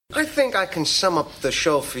I think I can sum up the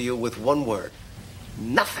show for you with one word.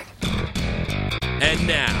 Nothing. And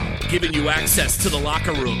now, giving you access to the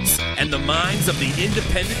locker rooms and the minds of the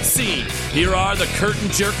independent scene, here are the curtain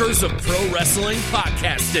jerkers of pro wrestling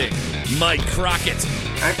podcasting, Mike Crockett.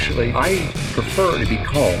 Actually, I prefer to be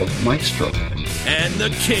called Maestro. And the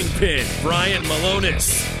Kingpin, Brian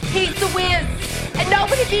Malonis. He's the Wiz, and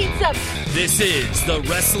nobody beats him. This is the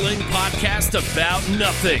Wrestling Podcast About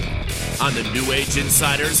Nothing on the New Age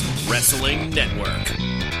Insiders Wrestling Network.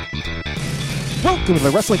 Welcome to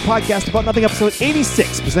the Wrestling Podcast About Nothing, episode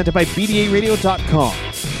 86, presented by BDARadio.com.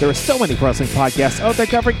 There are so many wrestling podcasts out there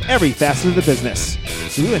covering every facet of the business.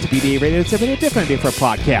 So we went to BDA Radio to say a different idea for a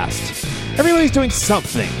podcast. Everybody's doing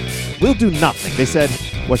something. We'll do nothing. They said,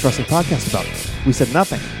 what's wrestling podcast about? We said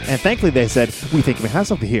nothing. And thankfully they said, we think we have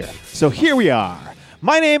something here. So here we are.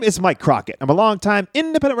 My name is Mike Crockett. I'm a longtime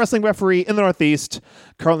independent wrestling referee in the Northeast,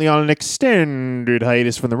 currently on an extended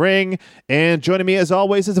hiatus from the ring, and joining me as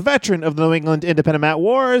always is a veteran of the New England Independent Mat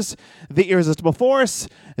Wars, the Irresistible Force,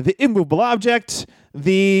 the Immovable Object,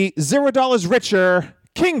 the $0 richer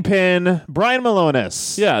Kingpin, Brian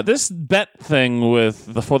Malonis. Yeah, this bet thing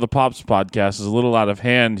with the For the Pops podcast is a little out of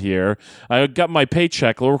hand here. I got my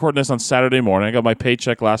paycheck. We're recording this on Saturday morning. I got my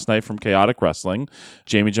paycheck last night from Chaotic Wrestling,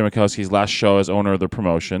 Jamie Jimikowski's last show as owner of the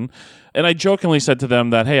promotion. And I jokingly said to them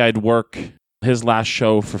that, hey, I'd work his last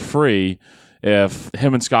show for free if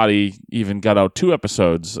him and Scotty even got out 2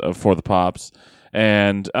 episodes of For the Pops.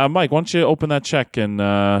 And Mike, why don't you open that check and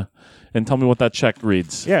tell me what that check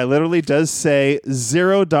reads. Yeah, it literally does say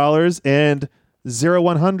 $0 and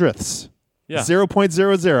 0.01. Yeah.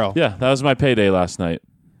 0.00. Yeah, that was my payday last night.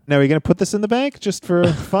 Now, are you going to put this in the bank just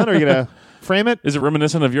for fun, or are you going to frame it? Is it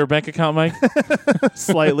reminiscent of your bank account, Mike?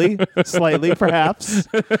 Slightly, perhaps.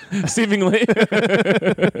 Seemingly.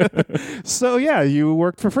 So, yeah, you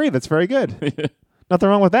worked for free. That's very good. Nothing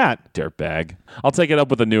wrong with that. Dirtbag. I'll take it up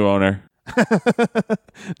with the new owner.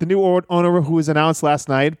 The new owner who was announced last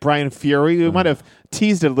night, Brian Fury. We might have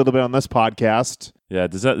teased it a little bit on this podcast. Yeah,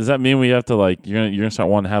 does that mean we have to you're gonna start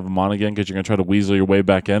wanting to have him on again because you're gonna try to weasel your way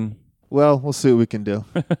back in? Well, we'll see what we can do.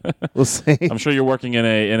 We'll see. I'm sure you're working in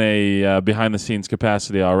a behind the scenes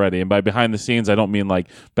capacity already, and by behind the scenes, I don't mean like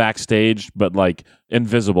backstage, but like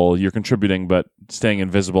invisible. You're contributing, but staying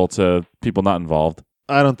invisible to people not involved.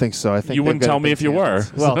 I don't think so. I think you wouldn't tell me if you were.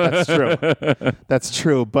 Well, that's true. That's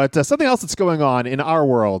true. But something else that's going on in our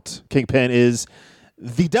world, Kingpin, is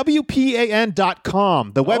the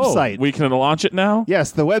WPAN.com, the website. We can launch it now?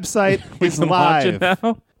 Yes, the website is live. Launch it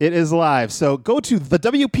now? It is live. So go to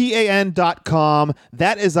thewpan.com.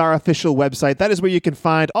 That is our official website. That is where you can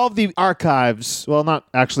find all of the archives. Well, not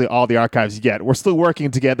actually all the archives yet. We're still working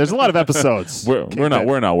together. There's a lot of episodes. We're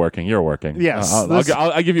not working. You're working. Yes.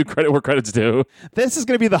 I'll give you credit where credit's due. This is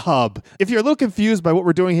going to be the hub. If you're a little confused by what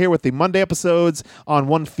we're doing here with the Monday episodes on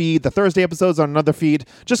one feed, the Thursday episodes on another feed,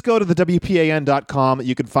 just go to the WPAN.com.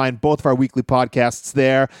 You can find both of our weekly podcasts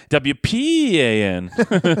there. WPAN.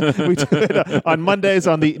 We do it on Mondays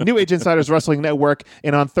on the New Age Insiders Wrestling Network,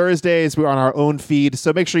 and on Thursdays we're on our own feed,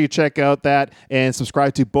 so make sure you check out that and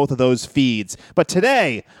subscribe to both of those feeds. But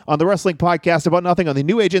today on the Wrestling Podcast About Nothing on the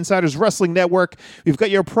New Age Insiders Wrestling Network, we've got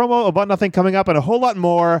your promo About Nothing coming up and a whole lot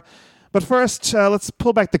more. But first, let's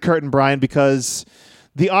pull back the curtain, Brian, because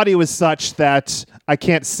the audio is such that I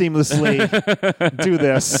can't seamlessly do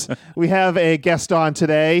this. We have a guest on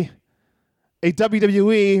today, a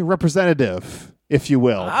WWE representative, if you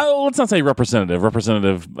will. Let's not say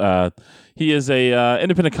representative. He is a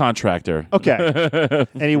independent contractor. Okay.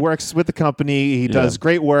 And he works with the company. He does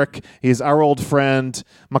great work. He's our old friend,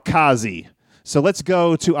 Makazi. So let's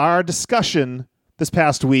go to our discussion this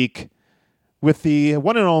past week with the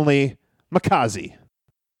one and only Makazi.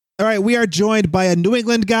 All right, we are joined by a New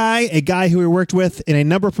England guy, a guy who we worked with in a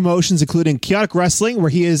number of promotions, including Chaotic Wrestling, where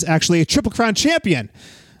he is actually a Triple Crown champion.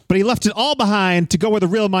 But he left it all behind to go where the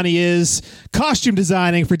real money is, costume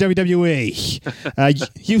designing for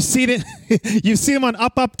WWE. You've seen it. You've seen him on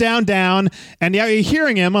Up, Up, Down, Down, and now you're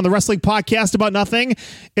hearing him on the Wrestling Podcast About Nothing.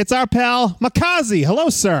 It's our pal, Makazi. Hello,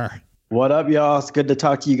 sir. What up, y'all? It's good to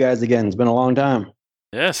talk to you guys again. It's been a long time.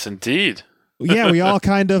 Yes, indeed. Yeah, we all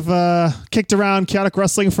kind of kicked around Chaotic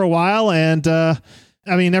Wrestling for a while, and I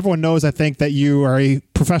mean, everyone knows, I think, that you are a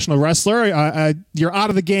professional wrestler. You're out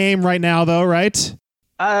of the game right now, though, right?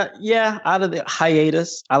 Yeah, out of the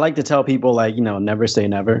hiatus. I like to tell people, never say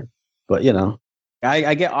never. But,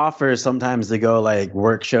 I get offers sometimes to go,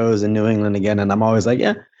 work shows in New England again. And I'm always like,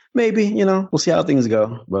 yeah, maybe, we'll see how things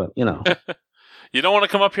go. But, You don't want to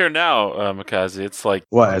come up here now, Mikaze. It's like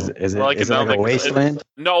What is it? like Is it like a wasteland?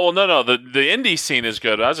 No. The indie scene is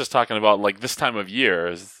good. I was just talking about like this time of year.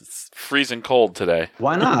 It's freezing cold today.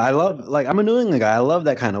 Why not? I'm a New England guy. I love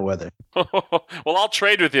that kind of weather. Well, I'll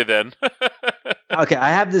trade with you then. Okay, I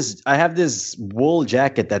have this wool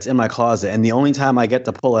jacket that's in my closet, and the only time I get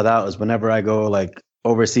to pull it out is whenever I go like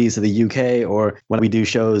overseas to the UK or when we do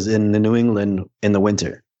shows in the New England in the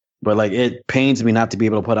winter. But like, it pains me not to be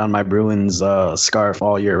able to put on my Bruins scarf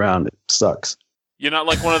all year round. It sucks. You're not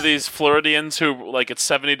like one of these Floridians who like it's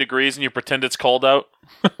 70 degrees and you pretend it's cold out.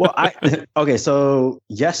 Well, I want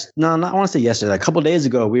to say yesterday. A couple of days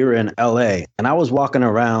ago, we were in LA, and I was walking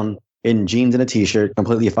around in jeans and a t-shirt,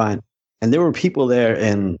 completely fine. And there were people there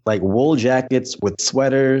in like wool jackets with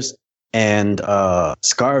sweaters and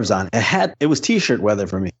scarves on. It was t-shirt weather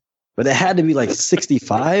for me, but it had to be like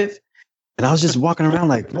 65. And I was just walking around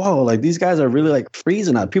like, whoa, like these guys are really like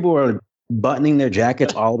freezing out. People were buttoning their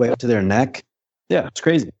jackets all the way up to their neck. Yeah, it's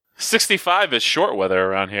crazy. 65 is short weather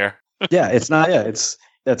around here. Yeah, it's not. Yeah,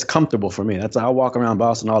 that's comfortable for me. I'll walk around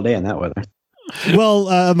Boston all day in that weather. Well,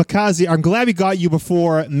 Mikaze, I'm glad we got you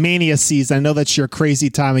before Mania season. I know that's your crazy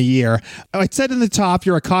time of year. I said in the top,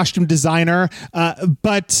 you're a costume designer,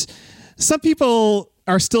 but some people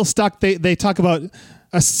are still stuck. They talk about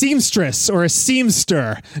a seamstress or a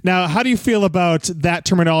seamster. Now, how do you feel about that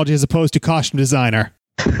terminology as opposed to costume designer?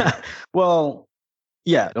 Well,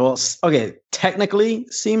 yeah. Well, okay. Technically,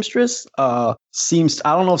 seamstress. I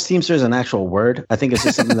don't know if seamster is an actual word. I think it's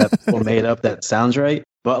just something that people made up that sounds right.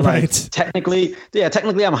 But like, technically,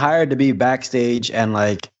 I'm hired to be backstage and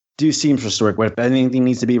like do seamstress work. But if anything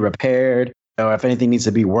needs to be repaired or if anything needs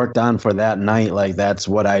to be worked on for that night, like that's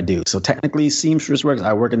what I do. So technically, seamstress works.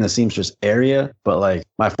 I work in the seamstress area, but like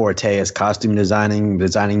my forte is costume designing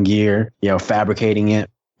gear, fabricating it,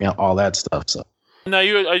 all that stuff. So. Now, are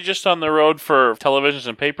you just on the road for televisions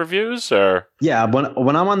and pay-per-views, or? Yeah, when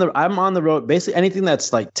I'm on the road. Basically, anything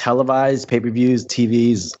that's like televised, pay-per-views,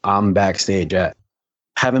 TVs, I'm backstage at.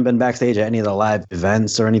 Haven't been backstage at any of the live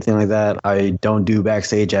events or anything like that. I don't do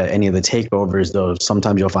backstage at any of the takeovers, though.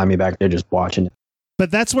 Sometimes you'll find me back there just watching it.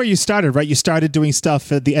 But that's where you started, right? You started doing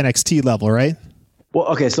stuff at the NXT level, right? Well,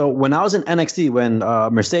 okay. So when I was in NXT, when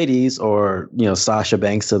Mercedes, or Sasha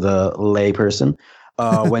Banks to the lay person,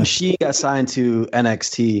 when she got signed to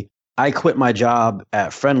NXT, I quit my job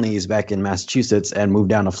at Friendly's back in Massachusetts and moved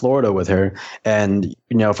down to Florida with her. And,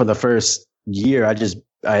 for the first year, I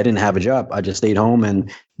didn't have a job. I just stayed home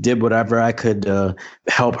and did whatever I could to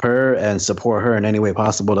help her and support her in any way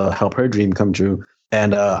possible to help her dream come true.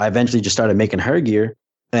 And I eventually just started making her gear.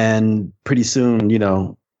 And pretty soon,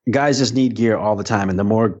 guys just need gear all the time. And the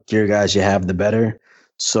more gear guys you have, the better.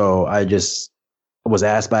 So I just was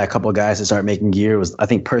asked by a couple of guys to start making gear. I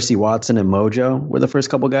think Percy Watson and Mojo were the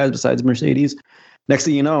first couple of guys besides Mercedes. Next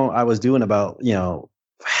thing you know, I was doing about,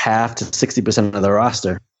 half to 60% of the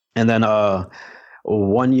roster. And then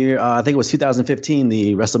one year, I think it was 2015,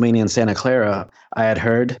 the WrestleMania in Santa Clara, I had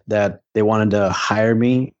heard that they wanted to hire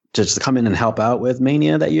me to just come in and help out with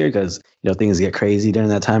Mania that year because, things get crazy during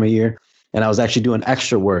that time of year. And I was actually doing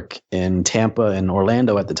extra work in Tampa and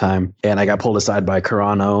Orlando at the time. And I got pulled aside by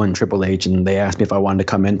Carano and Triple H, and they asked me if I wanted to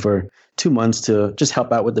come in for 2 months to just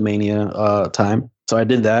help out with the Mania time. So I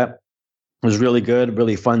did that. It was really good,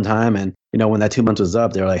 really fun time. And, when that 2 months was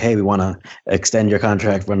up, they were like, hey, we want to extend your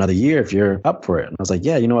contract for another year if you're up for it. And I was like,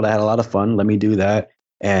 yeah, you know what? I had a lot of fun. Let me do that.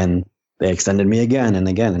 And they extended me again and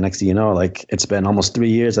again. And next thing you know, like it's been almost 3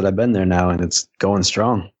 years that I've been there now, and it's going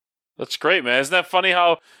strong. That's great, man. Isn't that funny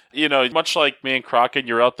how, much like me and Crockett,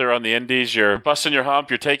 you're out there on the indies, you're busting your hump,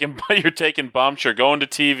 you're taking bumps, you're going to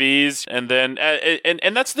TVs, and then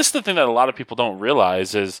and this is the thing that a lot of people don't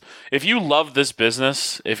realize is if you love this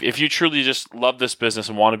business, if you truly just love this business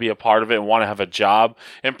and want to be a part of it and want to have a job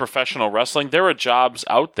in professional wrestling, there are jobs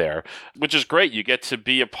out there, which is great. You get to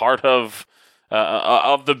be a part of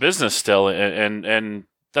the business still, and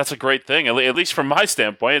that's a great thing. At least from my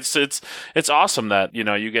standpoint, it's awesome that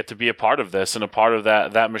you get to be a part of this and a part of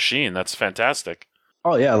that machine. That's fantastic.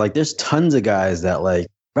 Oh yeah, like there's tons of guys that like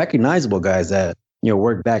recognizable guys that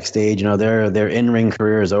work backstage. Their in-ring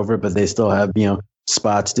career is over, but they still have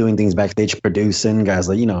spots doing things backstage, producing. Guys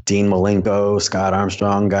like Dean Malenko, Scott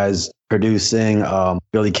Armstrong, guys producing.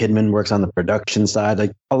 Billy Kidman works on the production side.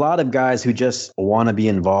 Like a lot of guys who just want to be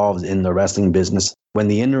involved in the wrestling business. When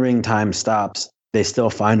the in-ring time stops, they still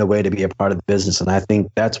find a way to be a part of the business. And I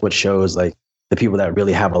think that's what shows like the people that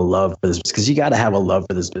really have a love for this, because you got to have a love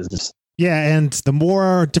for this business. Yeah. And the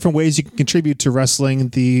more different ways you can contribute to wrestling,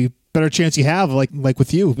 the better chance you have, like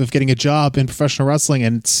with you, of getting a job in professional wrestling.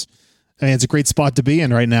 And it's a great spot to be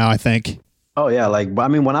in right now, I think. Oh yeah, like I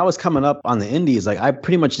mean, when I was coming up on the indies, like I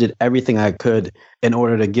pretty much did everything I could in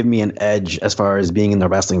order to give me an edge as far as being in the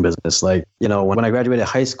wrestling business. Like, you know, when I graduated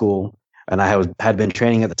high school and had been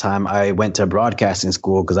training at the time, I went to broadcasting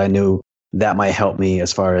school because I knew that might help me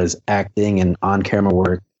as far as acting and on-camera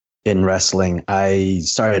work in wrestling. I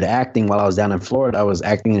started acting while I was down in Florida. I was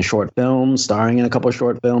acting in short films, starring in a couple of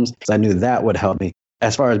short films, because I knew that would help me.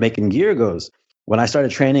 As far as making gear goes, when I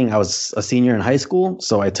started training, I was a senior in high school,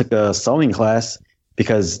 so I took a sewing class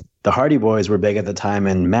because the Hardy Boys were big at the time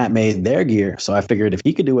and Matt made their gear. So I figured if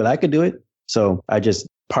he could do it, I could do it. So I just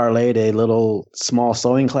parlayed a little small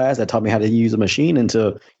sewing class that taught me how to use a machine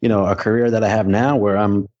into, you know, a career that I have now where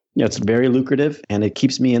I'm, you know, it's very lucrative and it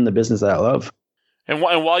keeps me in the business that I love. And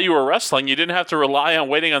while you were wrestling, you didn't have to rely on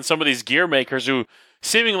waiting on some of these gear makers who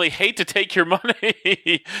seemingly hate to take your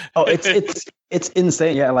money. Oh, it's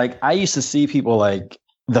insane. Yeah, like I used to see people like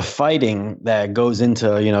the fighting that goes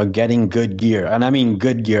into, you know, getting good gear. And I mean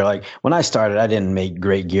good gear. Like when I started, I didn't make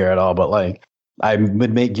great gear at all, but like I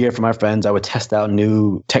would make gear for my friends. I would test out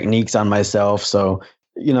new techniques on myself. So,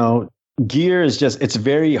 you know, gear is just, it's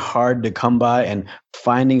very hard to come by, and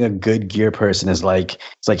finding a good gear person is like,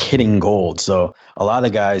 it's like hitting gold. So a lot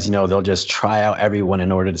of guys, you know, they'll just try out everyone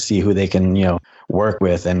in order to see who they can, you know, work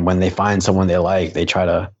with. And when they find someone they like, they try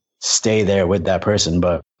to stay there with that person.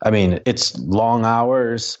 But I mean, it's long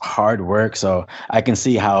hours, hard work. So I can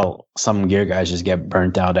see how some gear guys just get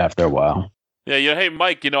burnt out after a while. Yeah, hey,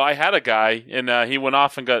 Mike, you know, I had a guy, and he went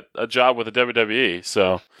off and got a job with the WWE,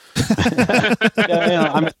 so. Yeah,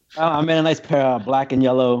 you know, I'm in a nice pair of black and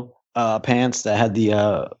yellow pants that had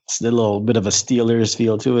the little bit of a Steelers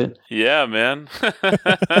feel to it. Yeah, man.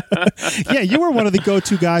 Yeah, you were one of the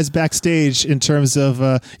go-to guys backstage in terms of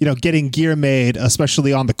you know, getting gear made,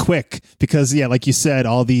 especially on the quick, because yeah, like you said,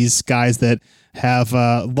 all these guys that have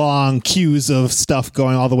long queues of stuff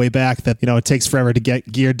going all the way back that, you know, it takes forever to get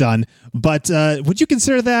gear done. But would you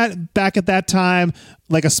consider that back at that time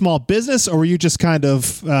like a small business, or were you just kind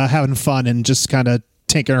of having fun and just kind of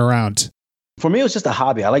tinkering around? For me, it was just a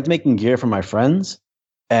hobby. I liked making gear for my friends.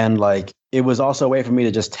 And like, it was also a way for me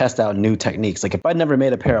to just test out new techniques. Like if I'd never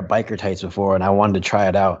made a pair of biker tights before and I wanted to try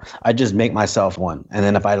it out, I'd just make myself one. And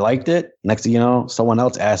then if I liked it, next thing you know, someone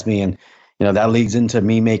else asked me, and you know, that leads into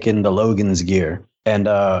me making the Logan's gear. And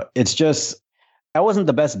it's just, I wasn't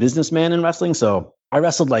the best businessman in wrestling. So I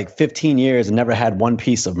wrestled like 15 years and never had one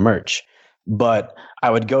piece of merch. But I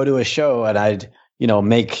would go to a show and I'd, you know,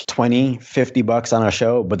 make $20-$50 on a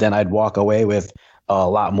show, but then I'd walk away with a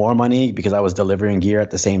lot more money because I was delivering gear at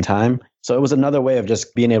the same time. So it was another way of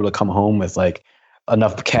just being able to come home with like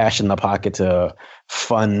enough cash in the pocket to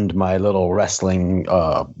fund my little wrestling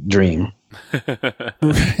dream.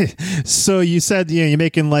 So you said, you know, you're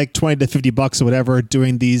making like $20 to $50 or whatever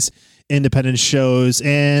doing these independent shows.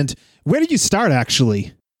 And where did you start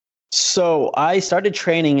actually? So I started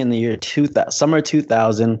training in the year summer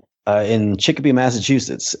 2000 in Chicopee,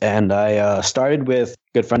 Massachusetts. And I started with a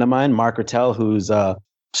good friend of mine, Mark Rattel, who's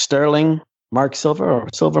Sterling Mark Silver, or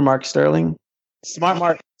Silver Mark Sterling. Smart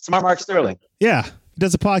Mark Sterling. Yeah. He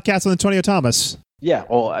does a podcast with Antonio Thomas. Yeah,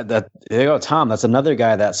 well, there you go, Tom. That's another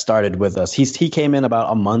guy that started with us. He came in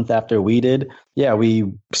about a month after we did. Yeah,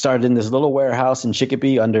 we started in this little warehouse in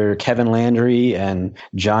Chicopee under Kevin Landry and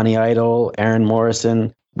Johnny Idol, Aaron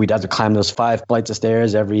Morrison. We'd have to climb those 5 flights of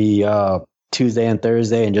stairs every Tuesday and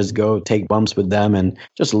Thursday and just go take bumps with them and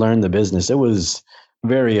just learn the business. It was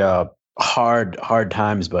very hard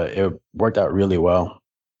times, but it worked out really well.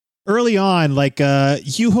 Early on, like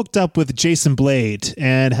you hooked up with Jason Blade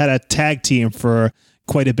and had a tag team for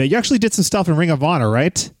quite a bit. You actually did some stuff in Ring of Honor,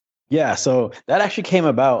 right? Yeah, so that actually came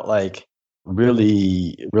about like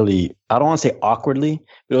really, I don't want to say awkwardly,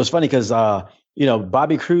 but it was funny because, you know,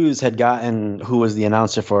 Bobby Cruz had gotten, who was the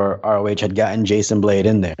announcer for ROH, had gotten Jason Blade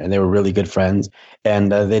in there, and they were really good friends.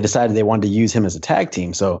 And they decided they wanted to use him as a tag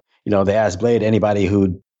team. So, you know, they asked Blade anybody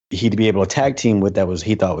who he'd be able to tag team with that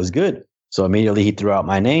he thought was good. So immediately he threw out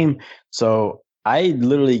my name. So I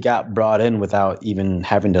literally got brought in without even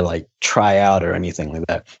having to like try out or anything like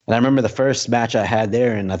that. And I remember the first match I had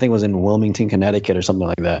there, and I think it was in Wilmington, Connecticut or something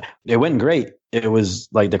like that. It went great. It was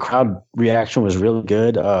like the crowd reaction was really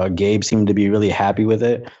good. Gabe seemed to be really happy with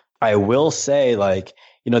it. I will say, like,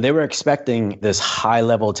 you know, they were expecting this high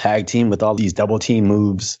level tag team with all these double team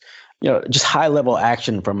moves, you know, just high level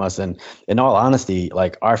action from us. And in all honesty,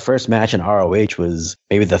 like our first match in ROH was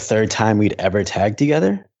maybe the third time we'd ever tagged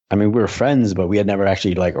together. I mean, we were friends, but we had never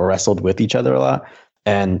actually like wrestled with each other a lot.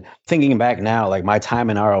 And thinking back now, like my time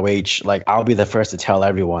in ROH, like I'll be the first to tell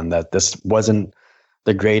everyone that this wasn't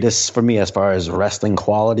the greatest for me as far as wrestling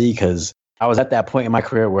quality, because I was at that point in my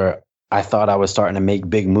career where I thought I was starting to make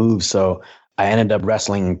big moves. So I ended up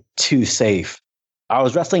wrestling too safe. I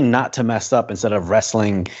was wrestling not to mess up instead of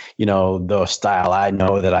wrestling, the style I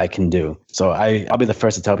know that I can do. So I'll be the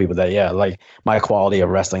first to tell people that, yeah, like my quality of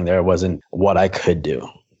wrestling there wasn't what I could do.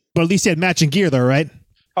 But at least you had matching gear, though, right?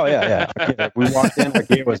 Oh, yeah. We walked in, our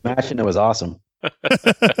gear was matching. It was awesome.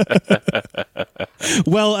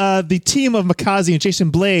 Well, the team of Mikaze and Jason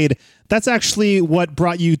Blade, that's actually what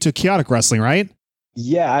brought you to Chaotic Wrestling, right?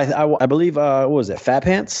 Yeah, I believe, what was it, Fat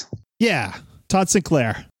Pants? Yeah, Todd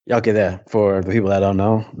Sinclair. Okay, there, for the people that don't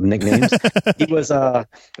know nicknames. He was, I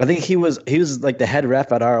think he was like the head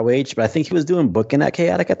ref at ROH, but I think he was doing booking at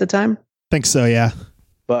Chaotic at the time. Think so, yeah.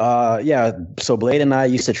 But yeah, so Blade and I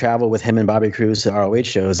used to travel with him and Bobby Cruz to ROH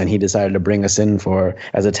shows, and he decided to bring us in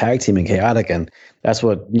as a tag team in Chaotic, and that's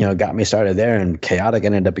what got me started there. And Chaotic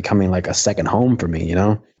ended up becoming like a second home for me.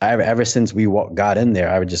 Ever since we got in there,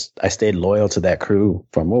 I stayed loyal to that crew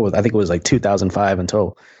from I think it was like 2005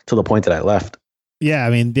 until the point that I left. Yeah,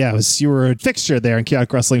 I mean, you were a fixture there in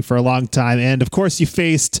Chaotic Wrestling for a long time. And of course, you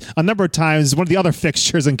faced a number of times one of the other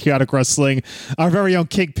fixtures in Chaotic Wrestling, our very own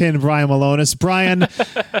Kingpin, Brian Malonis. Brian,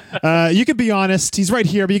 you can be honest. He's right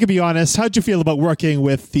here, but you can be honest. How'd you feel about working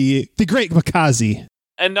with the great Mikaze?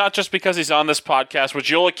 And not just because he's on this podcast,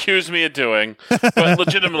 which you'll accuse me of doing, but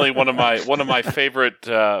legitimately one of my favorite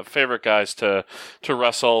guys to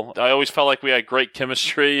wrestle. I always felt like we had great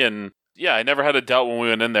chemistry, and yeah, I never had a doubt when we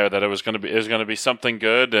went in there that it was going to be something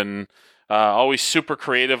good, and always super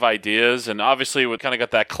creative ideas. And obviously, we kind of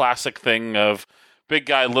got that classic thing of big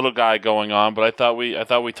guy, little guy going on. But I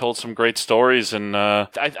thought we told some great stories, and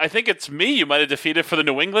I think it's me you might have defeated for the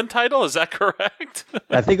New England title. Is that correct?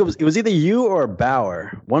 I think it was either you or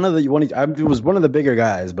Bauer. It was one of the bigger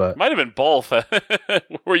guys, but might have been both.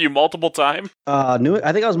 Were you multiple time? I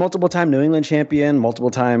think I was multiple time New England champion,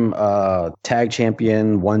 multiple time tag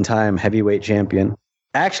champion, one time heavyweight champion.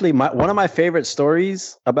 Actually, one of my favorite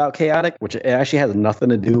stories about Chaotic, which actually has nothing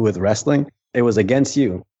to do with wrestling, it was against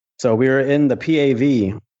you. So we were in the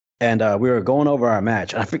PAV, and we were going over our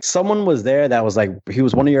match. I think someone was there that was like, he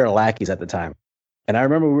was one of your lackeys at the time. And I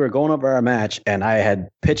remember we were going over our match, and I had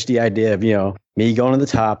pitched the idea of, me going to the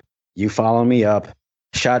top, you follow me up,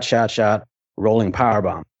 shot, rolling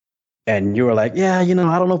powerbomb. And you were like, yeah, I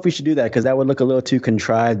don't know if we should do that because that would look a little too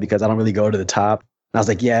contrived because I don't really go to the top. And I was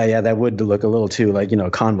like, yeah, that would look a little too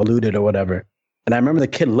convoluted or whatever. And I remember the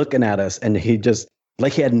kid looking at us, and he just,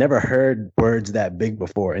 like he had never heard words that big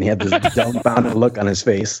before. And he had this dumbfounded look on his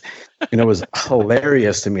face. And it was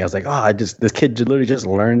hilarious to me. I was like, this kid literally just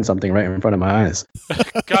learned something right in front of my eyes.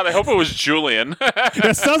 God, I hope it was Julian.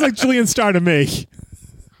 It sounds like Julian Starr to me.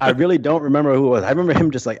 I really don't remember who it was. I remember him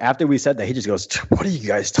just like, after we said that, he just goes, what are you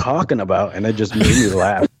guys talking about? And it just made me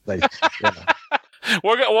laugh. Like, yeah.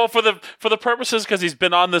 Well, for the purposes, because he's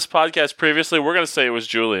been on this podcast previously, we're going to say it was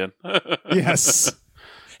Julian. Yes.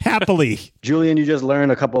 Happily. Julian, you just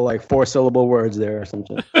learned a couple 4-syllable words there or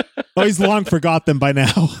something. Oh, he's long forgot them by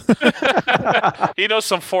now. He knows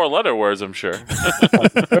some 4-letter words, I'm sure.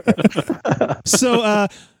 So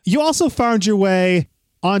you also found your way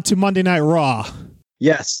onto Monday Night Raw.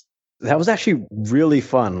 Yes. That was actually really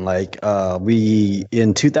fun.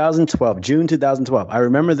 In 2012, June 2012, I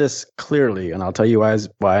remember this clearly, and I'll tell you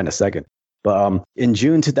why in a second. But in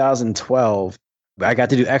June 2012, I got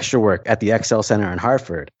to do extra work at the XL Center in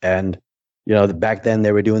Hartford. And, back then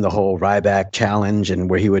they were doing the whole Ryback challenge, and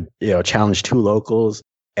where he would, challenge 2 locals.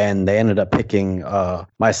 And they ended up picking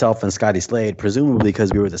myself and Scotty Slade, presumably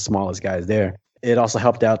because we were the smallest guys there. It also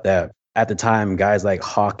helped out that at the time, guys like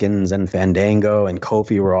Hawkins and Fandango and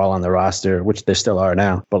Kofi were all on the roster, which they still are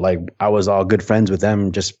now. But I was all good friends with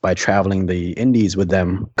them just by traveling the indies with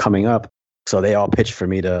them coming up. So they all pitched for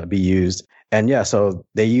me to be used. And yeah, so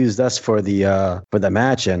they used us for the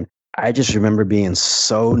match. And I just remember being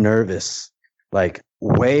so nervous,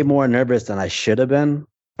 way more nervous than I should have been.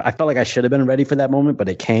 I felt like I should have been ready for that moment, but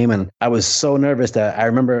it came, and I was so nervous that I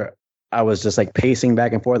remember I was just pacing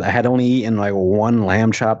back and forth. I had only eaten 1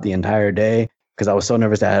 lamb chop the entire day because I was so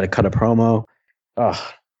nervous that I had to cut a promo.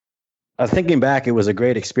 Thinking back, it was a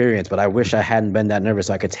great experience, but I wish I hadn't been that nervous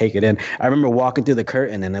so I could take it in. I remember walking through the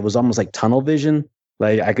curtain, and it was almost like tunnel vision.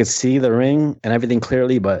 I could see the ring and everything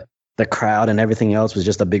clearly, but the crowd and everything else was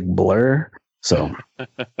just a big blur. So,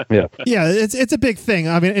 yeah. Yeah, it's a big thing.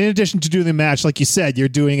 I mean, in addition to doing the match, like you said, you're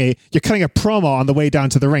cutting a promo on the way down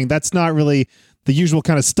to the ring. That's not really the usual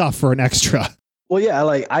kind of stuff for an extra. Well, yeah,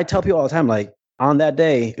 I tell people all the time, on that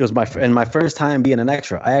day, it was my first time being an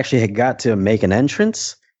extra. I actually had got to make an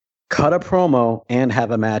entrance, cut a promo, and have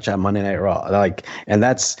a match on Monday Night Raw. And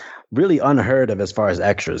that's really unheard of as far as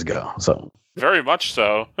extras go. So very much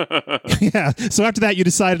so. Yeah. So after that, you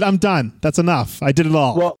decided, I'm done. That's enough. I did it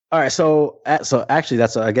all. Well, all right. So actually,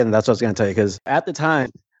 that's what I was going to tell you, because at the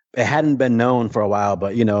time, it hadn't been known for a while,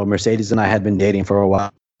 but Mercedes and I had been dating for a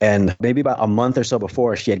while. And maybe about a month or so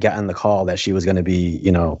before, she had gotten the call that she was going to be,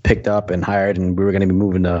 picked up and hired, and we were going to be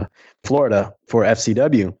moving to Florida for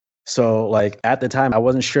FCW. So like at the time, I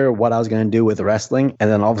wasn't sure what I was going to do with wrestling. And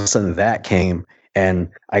then all of a sudden that came, and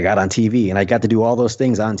I got on TV, and I got to do all those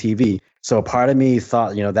things on TV. So part of me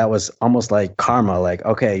thought, that was almost like karma. Like,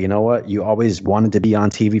 okay, you know what? You always wanted to be on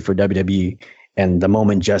TV for WWE, and the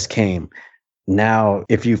moment just came. Now,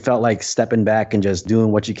 if you felt like stepping back and just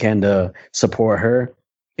doing what you can to support her,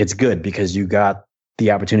 it's good, because you got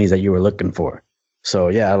the opportunities that you were looking for. So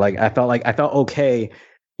yeah, like I felt okay,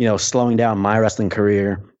 slowing down my wrestling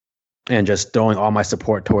career and just throwing all my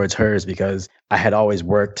support towards hers, because I had always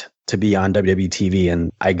worked to be on WWE TV,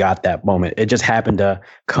 and I got that moment. It just happened to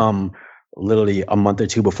come literally a month or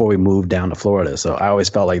two before we moved down to Florida. So I always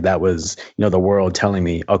felt like that was, the world telling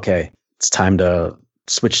me, okay, it's time to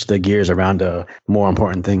switch the gears around to more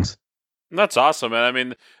important things. That's awesome. And I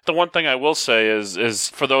mean, the one thing I will say is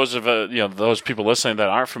for those of those people listening that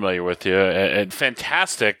aren't familiar with you, a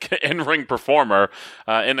fantastic in-ring performer,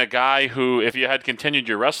 and a guy who, if you had continued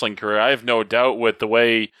your wrestling career, I have no doubt with the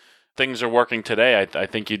way things are working today, I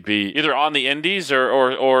think you'd be either on the indies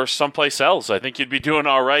or someplace else. I think you'd be doing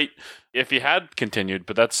all right if you had continued.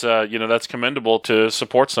 But that's that's commendable to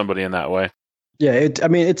support somebody in that way. Yeah, it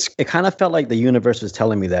kind of felt like the universe was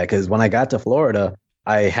telling me that, because when I got to Florida,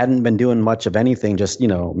 I hadn't been doing much of anything, just,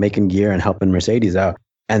 making gear and helping Mercedes out.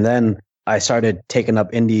 And then I started taking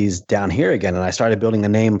up indies down here again, and I started building a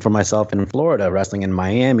name for myself in Florida, wrestling in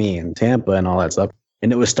Miami and Tampa and all that stuff.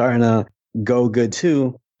 And it was starting to go good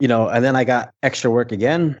too, and then I got extra work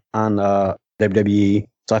again on WWE.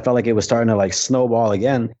 So I felt like it was starting to like snowball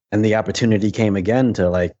again. And the opportunity came again to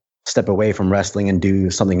like step away from wrestling and do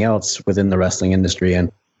something else within the wrestling industry.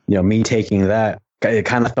 And, me taking that, it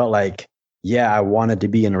kind of felt like, yeah, I wanted to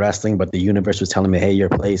be in wrestling, but the universe was telling me, hey, your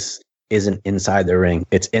place isn't inside the ring.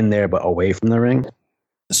 It's in there, but away from the ring.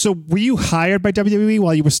 So were you hired by WWE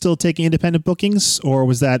while you were still taking independent bookings, or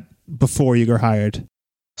was that before you got hired?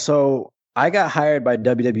 So I got hired by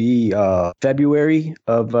WWE February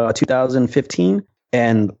of 2015.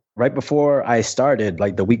 And right before I started,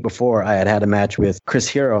 like the week before, I had a match with Chris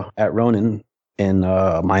Hero at Ronin in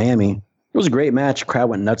Miami. It was a great match. Crowd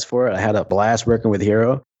went nuts for it. I had a blast working with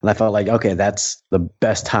Hero. And I felt like, okay, that's the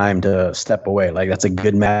best time to step away. Like, that's a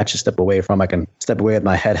good match to step away from. I can step away with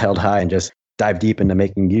my head held high and just dive deep into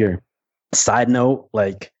making gear. Side note,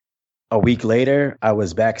 like a week later, I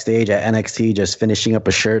was backstage at NXT just finishing up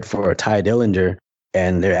a shirt for Ty Dillinger.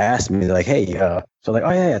 And they asked me, like, hey, so like,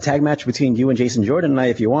 oh yeah, tag match between you and Jason Jordan tonight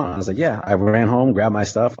if you want. I was like, yeah. I ran home, grabbed my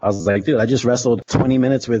stuff. I was like, dude, I just wrestled 20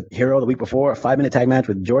 minutes with Hero the week before, a 5-minute tag match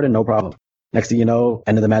with Jordan, no problem. Next thing you know,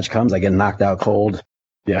 end of the match comes, I get knocked out cold.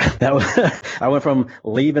 Yeah, that was. I went from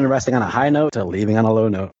leaving wrestling on a high note to leaving on a low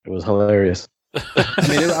note. It was hilarious. I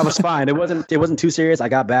mean, I was fine. It wasn't too serious. I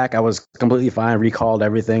got back. I was completely fine. Recalled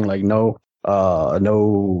everything. Like no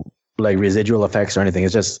like residual effects or anything.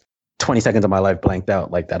 It's just 20 seconds of my life blanked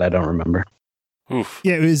out like that. I don't remember. Oof.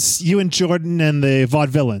 Yeah, it was you and Jordan and the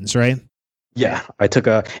Vaudevillains, right? Yeah, I took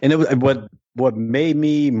and it was what made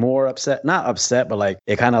me more upset. Not upset, but like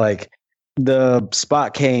it kind of like. The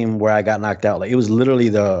spot came where I got knocked out. Like it was literally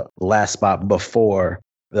the last spot before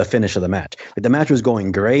the finish of the match. Like the match was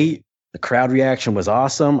going great. The crowd reaction was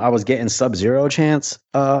awesome. I was getting Sub-Zero chants.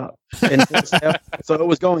 So it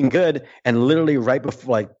was going good. And literally right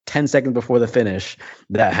before, like 10 seconds before the finish,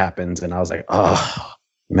 that happens. And I was like, oh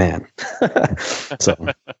man.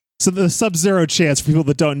 So the Sub-Zero chants, for people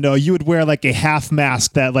that don't know, you would wear like a half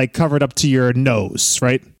mask that like covered up to your nose,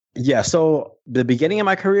 right? Yeah, so the beginning of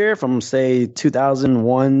my career, from say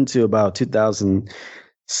 2001 to about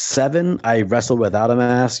 2007, I wrestled without a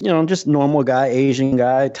mask. Just normal guy, Asian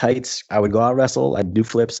guy, tights. I would go out wrestle. I'd do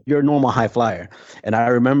flips. You're a normal high flyer. And I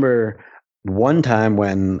remember one time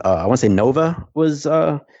when I want to say Nova was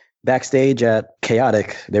backstage at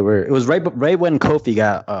Chaotic. It was right when Kofi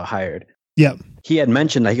got hired. Yeah. He had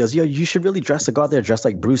mentioned that he goes, yo, you should really go out there dressed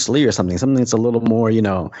like Bruce Lee or something that's a little more,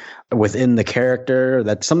 within the character,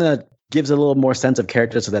 that's something that gives a little more sense of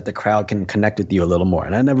character so that the crowd can connect with you a little more.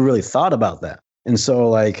 And I never really thought about that. And so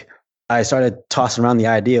like I started tossing around the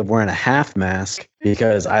idea of wearing a half mask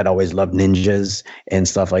because I'd always loved ninjas and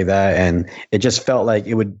stuff like that. And it just felt like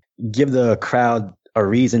it would give the crowd a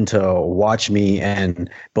reason to watch me and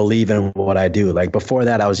believe in what I do. Like before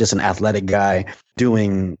that, I was just an athletic guy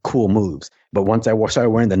doing cool moves. But once I started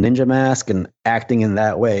wearing the ninja mask and acting in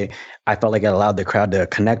that way, I felt like it allowed the crowd to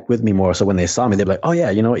connect with me more. So when they saw me, they'd be like, oh yeah,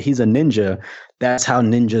 you know what? He's a ninja. That's how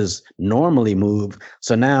ninjas normally move.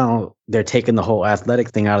 So now they're taking the whole athletic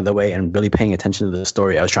thing out of the way and really paying attention to the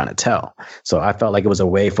story I was trying to tell. So I felt like it was a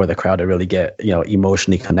way for the crowd to really get,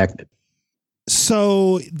 emotionally connected.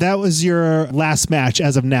 So that was your last match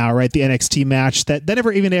as of now, right? The NXT match that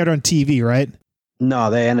never even aired on TV, right?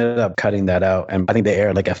 No, they ended up cutting that out. And I think they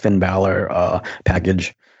aired like a Finn Balor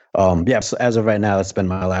package. So as of right now, that's been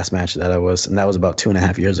my last match and that was about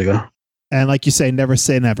 2.5 years ago. And like you say never,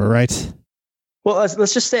 right? Well,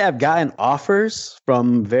 let's just say I've gotten offers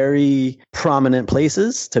from very prominent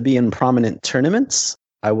places to be in prominent tournaments.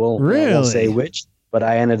 I won't say which, but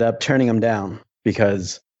I ended up turning them down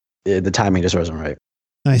because the timing just wasn't right.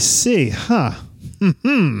 I see. Huh.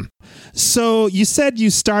 So you said you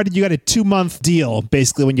got a 2-month deal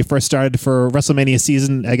basically when you first started for WrestleMania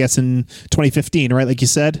season, I guess in 2015, right? Like you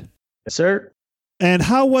said? Yes, sir. And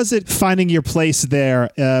how was it finding your place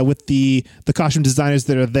there with the costume designers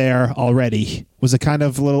that are there already? Was it kind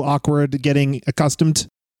of a little awkward getting accustomed?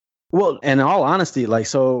 Well, in all honesty,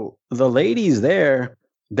 so the ladies there,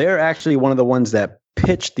 they're actually one of the ones that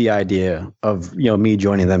pitched the idea of me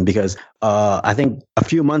joining them because I think a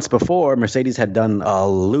few months before Mercedes had done a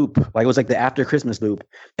loop, it was like the after Christmas loop,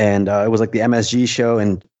 and it was like the MSG show,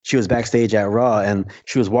 and she was backstage at Raw, and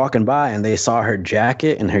she was walking by, and they saw her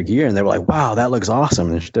jacket and her gear, and they were like, "Wow, that looks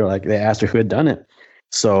awesome!" And they asked her who had done it,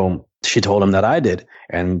 so she told them that I did,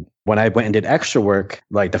 and when I went and did extra work,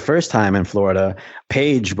 like the first time in Florida,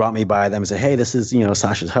 Paige brought me by them and said, "Hey, this is,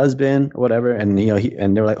 Sasha's husband," or whatever. And,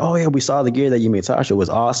 and they were like, "Oh yeah, we saw the gear that you made Sasha. It was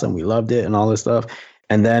awesome. We loved it," and all this stuff.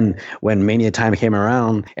 And then when Mania time came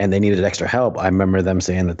around and they needed extra help, I remember them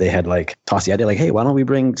saying that they had tossed the idea "Hey, why don't we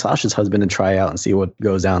bring Sasha's husband and try out and see what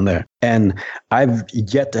goes down there?" And I've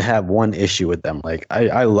yet to have one issue with them.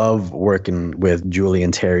 I love working with Julie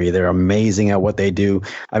and Terry. They're amazing at what they do.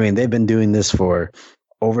 I mean, they've been doing this for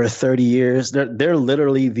over 30 years. They're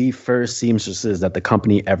literally the first seamstresses that the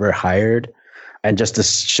company ever hired. And just to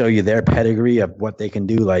show you their pedigree of what they can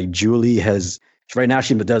do, Julie right now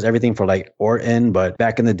she does everything for Orton, but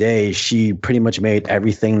back in the day, she pretty much made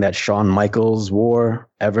everything that Shawn Michaels wore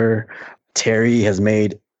ever. Terry has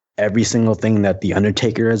made every single thing that The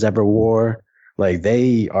Undertaker has ever wore.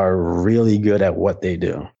 They are really good at what they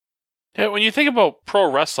do. Yeah, when you think about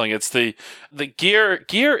pro wrestling, it's the gear.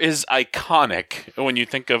 Gear is iconic when you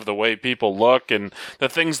think of the way people look and the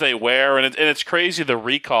things they wear, and it's crazy the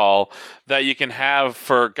recall that you can have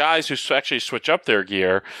for guys who actually switch up their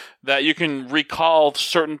gear. That you can recall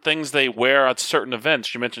certain things they wear at certain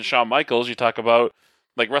events. You mentioned Shawn Michaels. You talk about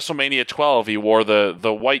WrestleMania 12. He wore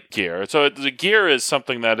the white gear. So the gear is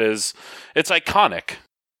something that it's iconic.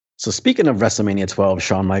 So speaking of WrestleMania 12,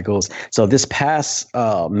 Shawn Michaels, so this past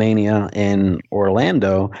Mania in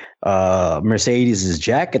Orlando, Mercedes'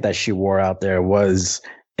 jacket that she wore out there was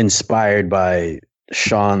inspired by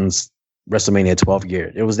Shawn's WrestleMania 12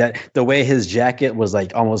 gear. It was the way his jacket was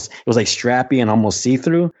it was strappy and almost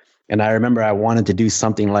see-through. And I remember I wanted to do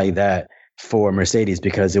something like that for Mercedes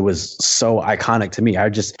because it was so iconic to me.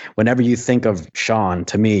 Whenever you think of Shawn,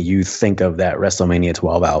 to me, you think of that WrestleMania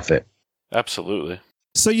 12 outfit. Absolutely.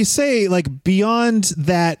 So you say beyond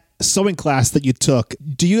that sewing class that you took,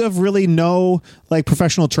 do you have really no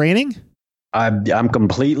professional training? I'm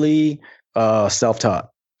completely self-taught.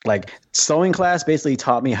 Sewing class basically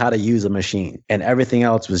taught me how to use a machine, and everything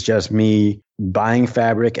else was just me buying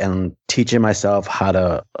fabric and teaching myself how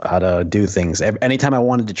to do things. Anytime I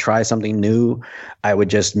wanted to try something new, I would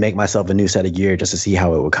just make myself a new set of gear just to see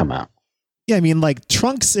how it would come out. Yeah, I mean,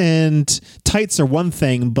 trunks and tights are one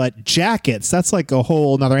thing, but jackets, that's a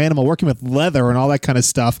whole nother animal. Working with leather and all that kind of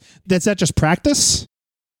stuff. Is that just practice?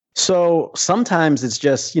 So sometimes it's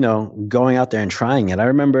just, going out there and trying it. I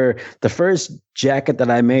remember the first jacket that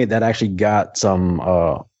I made that actually got some,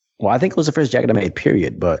 I think it was the first jacket I made,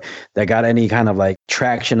 period, but that got any kind of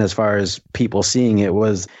traction as far as people seeing it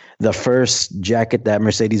was the first jacket that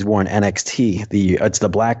Mercedes wore in NXT. It's the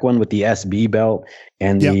black one with the SB belt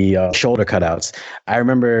and the shoulder cutouts. I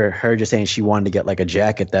remember her just saying she wanted to get a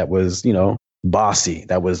jacket that was, bossy,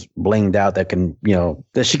 that was blinged out, that can,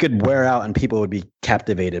 that she could wear out and people would be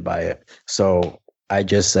captivated by it. So I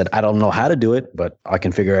just said, I don't know how to do it, but I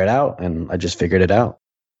can figure it out. And I just figured it out.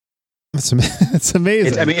 It's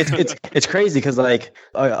amazing. It's crazy because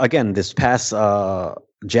again, this past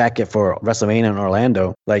jacket for WrestleMania in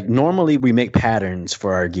Orlando, normally we make patterns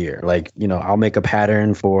for our gear. I'll make a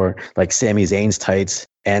pattern for Sami Zayn's tights,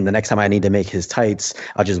 and the next time I need to make his tights,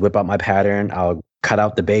 I'll just whip out my pattern, I'll cut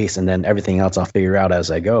out the base, and then everything else I'll figure out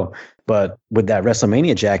as I go. But with that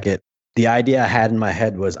WrestleMania jacket, the idea I had in my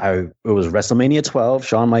head was it was WrestleMania 12,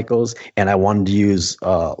 Shawn Michaels, and I wanted to use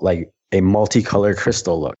like a multicolor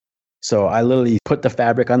crystal look. So I literally put the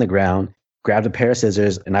fabric on the ground, grabbed a pair of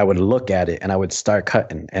scissors, and I would look at it and I would start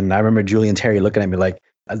cutting. And I remember Julie and Terry looking at me like,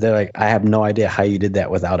 they're like, I have no idea how you did that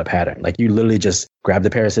without a pattern. Like, you literally just grabbed a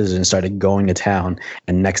pair of scissors and started going to town.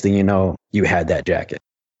 And next thing you know, you had that jacket.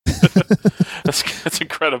 That's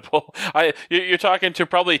incredible. You're talking to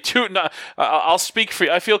probably two. I'll speak for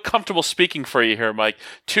you. I feel comfortable speaking for you here, Mike.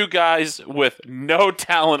 Two guys with no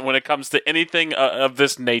talent when it comes to anything of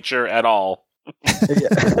this nature at all.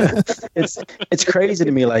 It's crazy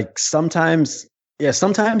to me. Like, sometimes you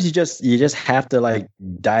just have to like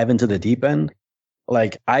dive into the deep end.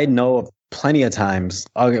 Like, I know of plenty of times.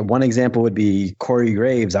 One example would be Corey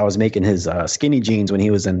Graves. I was making his skinny jeans when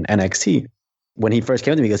he was in NXT. When he first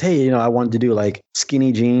came to me, he goes, hey, I wanted to do like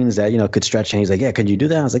skinny jeans that, could stretch. And he's like, yeah, could you do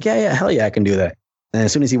that? I was like, yeah, hell yeah, I can do that. And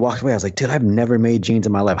as soon as he walked away, I was like, dude, I've never made jeans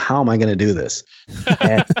in my life. How am I going to do this?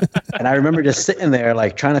 And I remember just sitting there,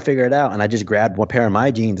 like, trying to figure it out. And I just grabbed one pair of my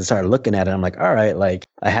jeans and started looking at it. I'm like, all right, like,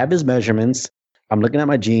 I have his measurements. I'm looking at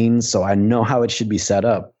my jeans, so I know how it should be set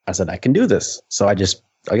up. I said, I can do this. So I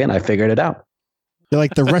figured it out. You're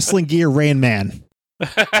like the wrestling gear Rain Man.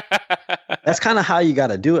 That's kind of how you got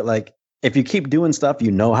to do it. Like, if you keep doing stuff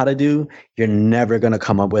you know how to do, you're never going to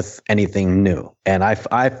come up with anything new. And I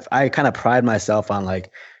kind of pride myself on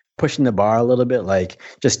like pushing the bar a little bit, like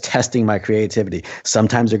just testing my creativity.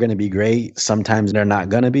 Sometimes they're going to be great. Sometimes they're not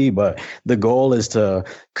going to be. But the goal is to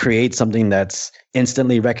create something that's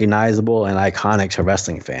instantly recognizable and iconic to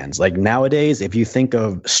wrestling fans. Like, nowadays, if you think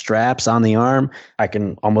of straps on the arm, I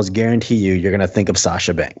can almost guarantee you're going to think of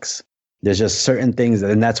Sasha Banks. There's just certain things,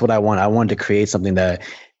 and that's what I want. I wanted to create something that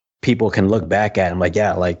people can look back at and like,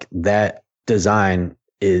 yeah, like that design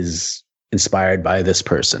is inspired by this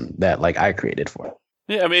person that like I created for it.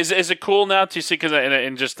 Yeah, I mean, is it cool now to see, because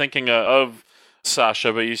in just thinking of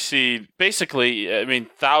Sasha, but you see basically, I mean,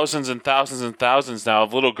 thousands and thousands and thousands now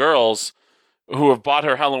of little girls who have bought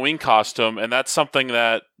her Halloween costume, and that's something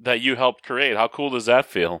that you helped create. How cool does that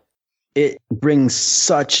feel? It brings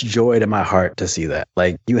such joy to my heart to see that.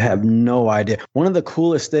 Like, you have no idea. One of the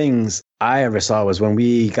coolest things I ever saw was when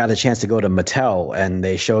we got a chance to go to Mattel and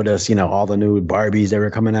they showed us, all the new Barbies they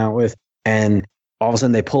were coming out with. And all of a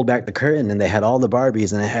sudden they pulled back the curtain and they had all the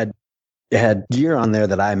Barbies and it had gear on there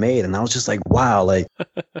that I made. And I was just like, wow, like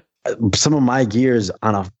some of my gears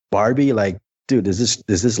on a Barbie, like, dude, is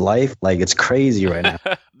this life? Like, it's crazy right now.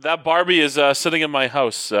 That Barbie is sitting in my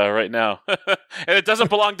house right now. And it doesn't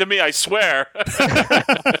belong to me, I swear.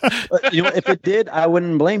 If it did, I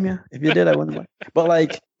wouldn't blame you. If you did, I wouldn't blame you. But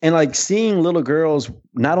like seeing little girls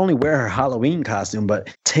not only wear her Halloween costume,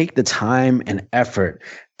 but take the time and effort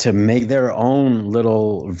to make their own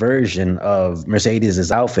little version of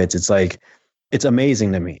Mercedes's outfits. It's like, it's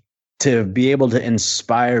amazing to me. To be able to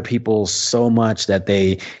inspire people so much that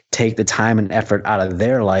they take the time and effort out of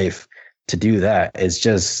their life to do that is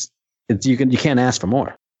just, you can't ask for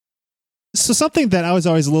more. So something that I was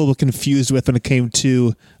always a little confused with when it came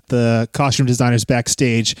to the costume designers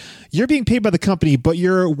backstage, you're being paid by the company, but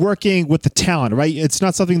you're working with the talent, right? It's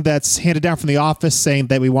not something that's handed down from the office saying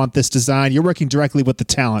that we want this design. You're working directly with the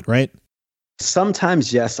talent, right?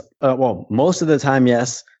 Sometimes yes. Most of the time,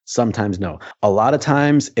 yes. Sometimes no. A lot of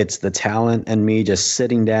times it's the talent and me just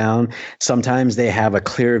sitting down. Sometimes they have a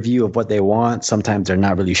clear view of what they want. Sometimes they're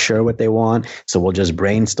not really sure what they want. So we'll just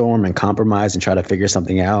brainstorm and compromise and try to figure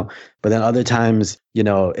something out. But then other times,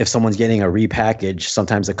 if someone's getting a repackage,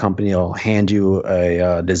 sometimes the company will hand you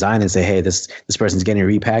a design and say, hey, this person's getting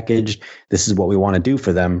repackaged. This is what we want to do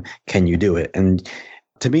for them. Can you do it? And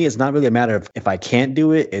to me, it's not really a matter of if I can't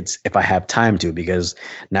do it, it's if I have time to, because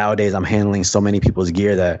nowadays I'm handling so many people's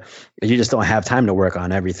gear that you just don't have time to work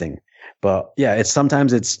on everything. But yeah,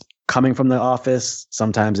 sometimes it's coming from the office,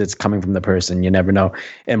 sometimes it's coming from the person. You never know.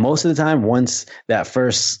 And most of the time, once that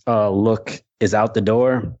first look is out the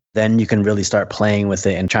door, then you can really start playing with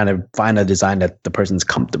it and trying to find a design that the person's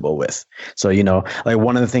comfortable with. So, like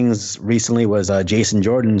one of the things recently was Jason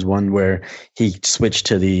Jordan's one where he switched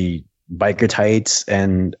to the biker tights,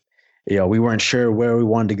 and we weren't sure where we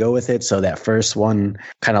wanted to go with it, so that first one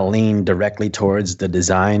kind of leaned directly towards the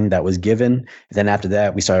design that was given. Then after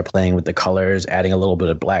that, we started playing with the colors, adding a little bit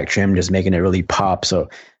of black trim, just making it really pop so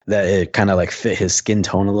that it kind of like fit his skin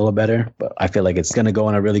tone a little better. But I feel like it's going to go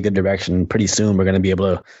in a really good direction. Pretty soon we're going to be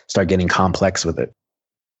able to start getting complex with it.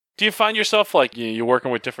 Do you find yourself like you're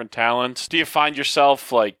working with different talents? Do you find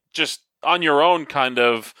yourself like just on your own kind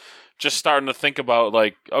of just starting to think about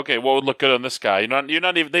like, okay, what would look good on this guy? You're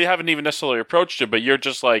not even, they haven't even necessarily approached it, but you're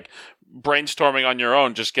just like brainstorming on your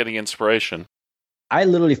own, just getting inspiration. I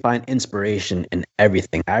literally find inspiration in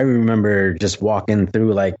everything. I remember just walking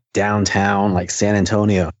through like downtown, like San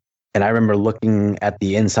Antonio. And I remember looking at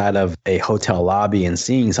the inside of a hotel lobby and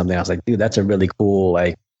seeing something. I was like, dude, that's a really cool,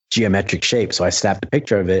 like geometric shape. So I snapped a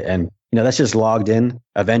picture of it, and that's just logged in.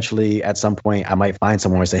 Eventually, at some point, I might find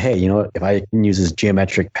someone and say, hey, if I can use this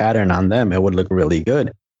geometric pattern on them, it would look really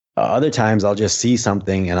good. Other times I'll just see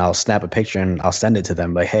something and I'll snap a picture and I'll send it to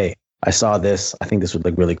them. Like, hey, I saw this. I think this would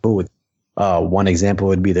look really cool. One example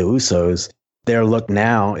would be the Usos. Their look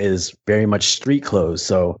now is very much street clothes.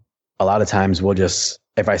 So a lot of times we'll just,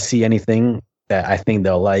 if I see anything that I think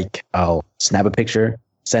they'll like, I'll snap a picture,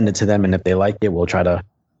 send it to them. And if they like it, we'll try to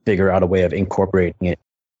figure out a way of incorporating it.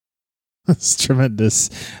 That's tremendous.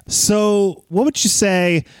 So what would you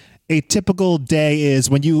say a typical day is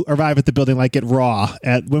when you arrive at the building, like at Raw?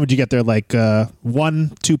 When would you get there? Like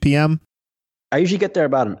 1, 2 p.m.? I usually get there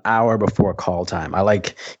about an hour before call time. I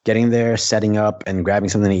like getting there, setting up, and grabbing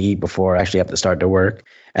something to eat before I actually have to start to work.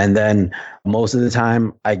 And then most of the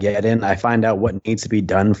time I get in, I find out what needs to be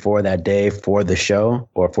done for that day for the show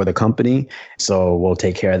or for the company. So we'll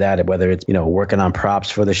take care of that, whether it's, working on props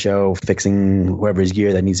for the show, fixing whoever's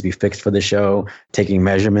gear that needs to be fixed for the show, taking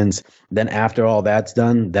measurements. Then after all that's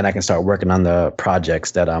done, then I can start working on the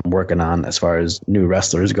projects that I'm working on as far as new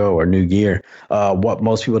wrestlers go or new gear. What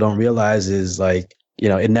most people don't realize is like,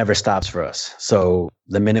 it never stops for us. So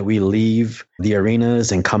the minute we leave the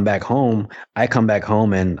arenas and come back home, I come back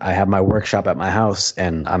home and I have my workshop at my house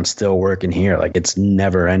and I'm still working here. Like it's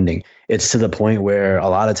never ending. It's to the point where a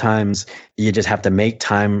lot of times you just have to make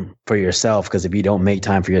time for yourself, because if you don't make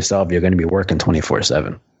time for yourself, you're going to be working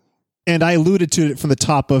 24/7. And I alluded to it from the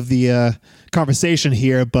top of the conversation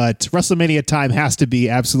here, but WrestleMania time has to be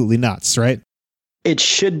absolutely nuts, right? It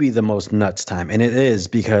should be the most nuts time. And it is,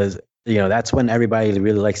 because that's when everybody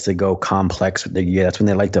really likes to go complex with the gear. That's when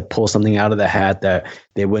they like to pull something out of the hat that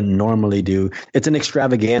they wouldn't normally do. It's an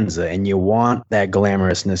extravaganza, and you want that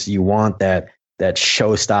glamorousness. You want that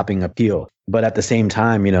show-stopping appeal. But at the same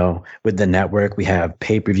time, with the network, we have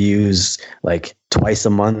pay-per-views like twice a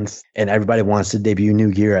month, and everybody wants to debut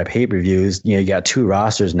new gear at pay-per-views. You got 2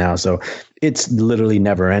 rosters now, so it's literally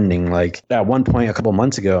never ending. Like at one point a couple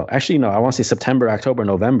months ago, actually, no, I want to say September, October,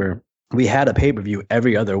 November, we had a pay-per-view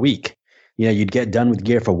every other week. You'd get done with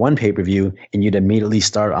gear for one pay-per-view and you'd immediately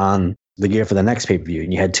start on the gear for the next pay-per-view.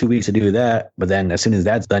 And you had 2 weeks to do that. But then as soon as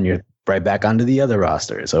that's done, you're right back onto the other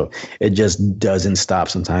roster. So it just doesn't stop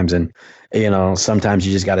sometimes. And, sometimes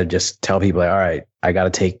you just got to just tell people, like, all right, I got to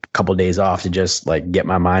take a couple of days off to just like get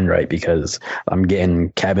my mind right, because I'm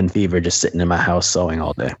getting cabin fever just sitting in my house sewing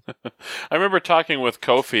all day. I remember talking with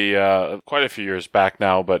Kofi quite a few years back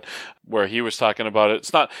now, but where he was talking about it.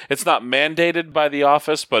 It's not mandated by the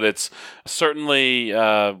office, but it's certainly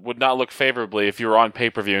would not look favorably if you were on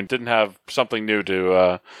pay-per-view and didn't have something new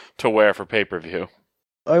to wear for pay-per-view.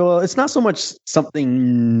 Well, it's not so much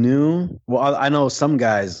something new. Well, I know some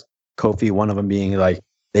guys, Kofi, one of them being like,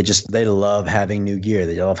 they love having new gear.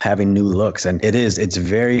 They love having new looks. And it's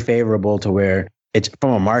very favorable to where it's,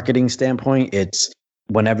 from a marketing standpoint, it's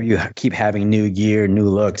whenever you keep having new gear, new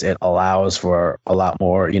looks, it allows for a lot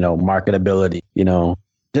more, marketability.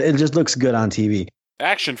 It just looks good on TV.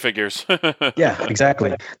 Action figures. Yeah,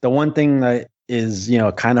 exactly. The one thing that is,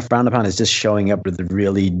 kind of frowned upon is just showing up with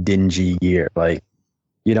really dingy gear. Like,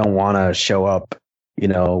 you don't want to show up,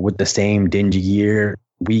 with the same dingy gear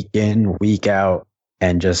week in, week out,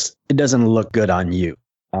 and just, it doesn't look good on you.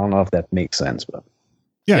 I don't know if that makes sense, but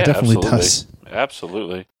yeah, it definitely absolutely. does.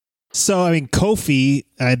 Absolutely. So, Kofi,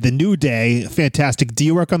 the New Day, fantastic. Do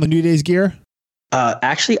you work on the New Day's gear?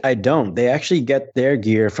 Actually, I don't. They actually get their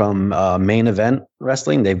gear from Main Event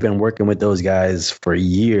Wrestling. They've been working with those guys for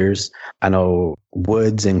years. I know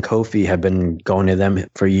Woods and Kofi have been going to them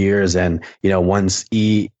for years. And, once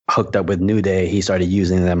he hooked up with New Day, he started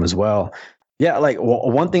using them as well. Yeah, like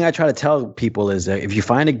one thing I try to tell people is that if you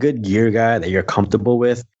find a good gear guy that you're comfortable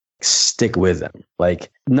with, stick with them.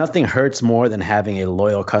 Like, nothing hurts more than having a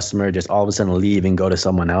loyal customer just all of a sudden leave and go to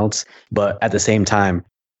someone else. But at the same time,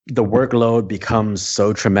 the workload becomes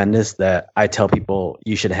so tremendous that I tell people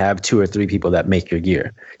you should have 2 or 3 people that make your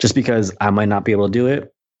gear, just because I might not be able to do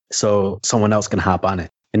it. So someone else can hop on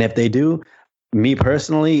it. And if they do, me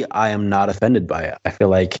personally, I am not offended by it. I feel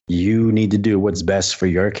like you need to do what's best for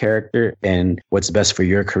your character and what's best for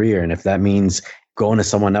your career. And if that means going to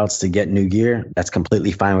someone else to get new gear, that's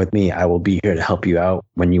completely fine with me. I will be here to help you out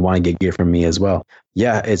when you want to get gear from me as well.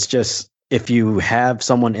 Yeah, it's just, if you have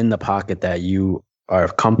someone in the pocket that you are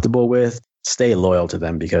comfortable with, stay loyal to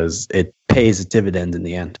them, because it pays dividends in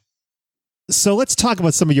the end. So let's talk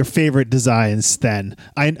about some of your favorite designs then.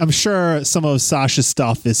 I'm sure some of Sasha's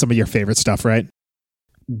stuff is some of your favorite stuff, right?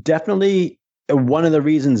 Definitely one of the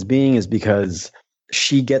reasons being is because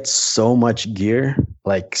she gets so much gear,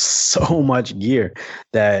 like so much gear,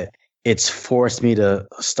 that it's forced me to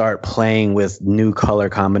start playing with new color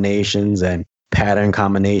combinations and pattern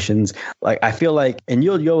combinations. Like I feel like, and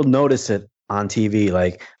you'll notice it on TV,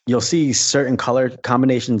 like you'll see certain color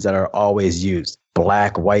combinations that are always used: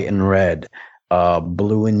 black, white, and red,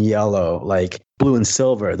 blue and yellow, like blue and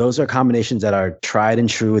silver. Those are combinations that are tried and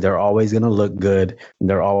true. They're always going to look good.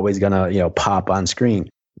 They're always going to, pop on screen.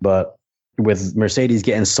 But with Mercedes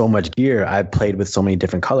getting so much gear, I've played with so many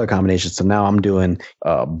different color combinations. So now I'm doing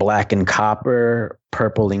black and copper,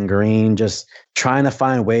 purple and green, just trying to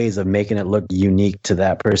find ways of making it look unique to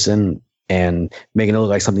that person and making it look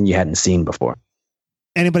like something you hadn't seen before.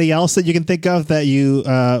 Anybody else that you can think of that you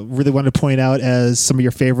really want to point out as some of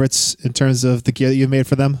your favorites in terms of the gear that you've made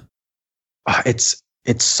for them? It's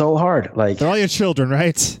so hard. Like, they're all your children,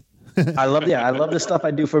 right? I love the stuff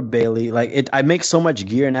I do for Bailey. Like I make so much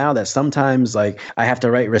gear now that sometimes like I have to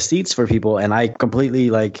write receipts for people, and I completely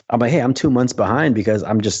I'm like, hey, I'm 2 months behind because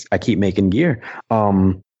I keep making gear.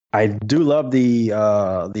 I do love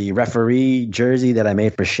the referee jersey that I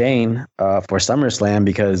made for Shane for SummerSlam,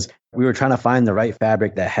 because we were trying to find the right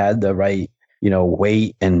fabric that had the right,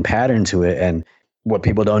 weight and pattern to it. And what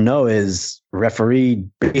people don't know is referee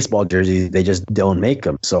baseball jerseys, they just don't make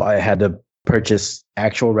them. So I had to purchase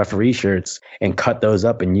actual referee shirts and cut those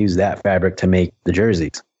up and use that fabric to make the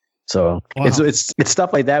jerseys. So wow. It's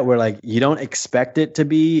stuff like that where like you don't expect it to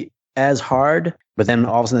be as hard, but then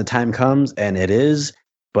all of a sudden the time comes and it is,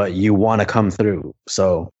 but you want to come through.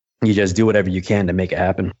 So you just do whatever you can to make it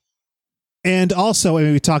happen. And also,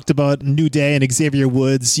 we talked about New Day and Xavier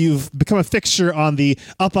Woods. You've become a fixture on the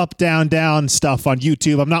up, down, down stuff on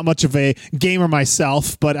YouTube. I'm not much of a gamer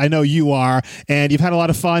myself, but I know you are. And you've had a lot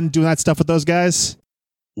of fun doing that stuff with those guys?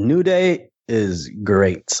 New Day is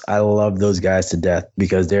great. I love those guys to death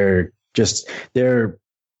because they're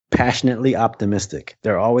passionately optimistic.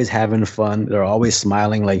 They're always having fun. They're always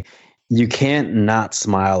smiling. Like, you can't not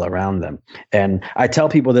smile around them. And I tell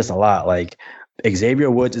people this a lot, like, Xavier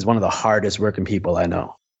Woods is one of the hardest working people I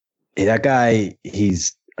know. That guy,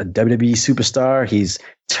 he's a WWE superstar. He's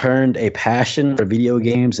turned a passion for video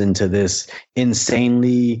games into this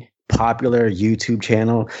insanely popular YouTube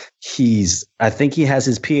channel. I think he has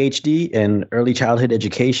his PhD in early childhood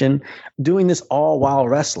education, doing this all while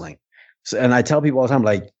wrestling. So, and I tell people all the time,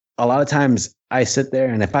 like, a lot of times I sit there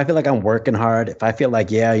and if I feel like I'm working hard, if I feel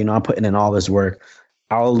like, I'm putting in all this work,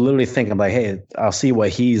 I'll literally think, I'm like, hey, I'll see what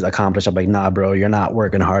he's accomplished. I'm like, nah, bro, you're not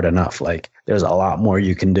working hard enough. Like, there's a lot more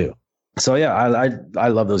you can do. So yeah, I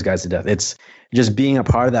love those guys to death. It's just being a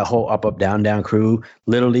part of that whole up, down, down crew,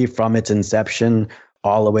 literally from its inception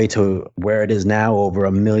all the way to where it is now, over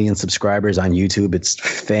 1 million subscribers on YouTube. It's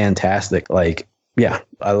fantastic. Like, yeah,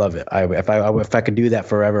 I love it. If I could do that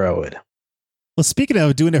forever, I would. Well, speaking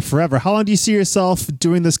of doing it forever, how long do you see yourself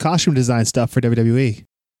doing this costume design stuff for WWE?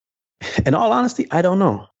 In all honesty, I don't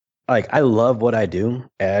know. Like, I love what I do.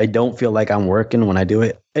 I don't feel like I'm working when I do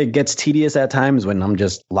it. It gets tedious at times when I'm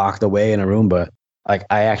just locked away in a room, but like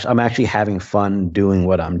I'm actually having fun doing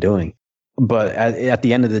what I'm doing. But at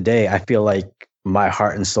the end of the day, I feel like my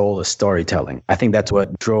heart and soul is storytelling. I think that's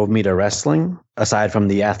what drove me to wrestling. Aside from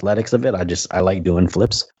the athletics of it, I like doing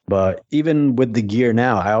flips. But even with the gear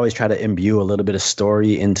now, I always try to imbue a little bit of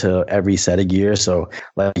story into every set of gear. So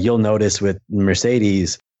like you'll notice with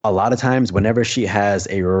Mercedes, a lot of times whenever she has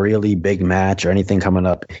a really big match or anything coming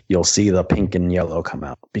up, you'll see the pink and yellow come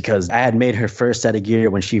out, because I had made her first set of gear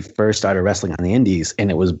when she first started wrestling on the indies, and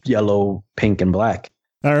it was yellow, pink, and black.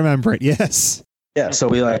 I remember it. Yes. Yeah. So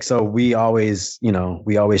we always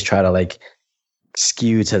try to like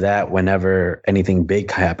skew to that whenever anything big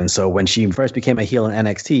happens. So when she first became a heel in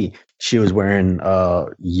NXT, she was wearing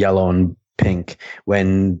yellow and pink.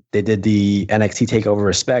 When they did the NXT TakeOver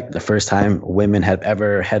Respect, the first time women have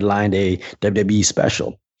ever headlined a WWE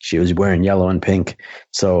special, she was wearing yellow and pink.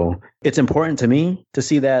 So it's important to me to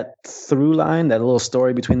see that through line, that little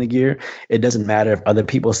story between the gear. It doesn't matter if other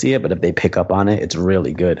people see it, but if they pick up on it, it's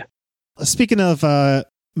really good. Speaking of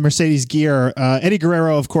Mercedes gear, Eddie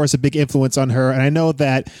Guerrero, of course, a big influence on her. And I know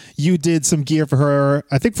that you did some gear for her,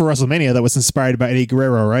 I think for WrestleMania, that was inspired by Eddie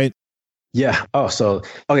Guerrero, right? Yeah. Oh, so,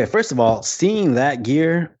 okay. First of all, seeing that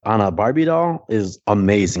gear on a Barbie doll is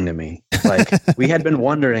amazing to me. Like we had been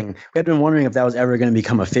wondering if that was ever going to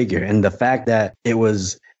become a figure. And the fact that it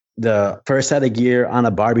was the first set of gear on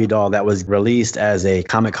a Barbie doll that was released as a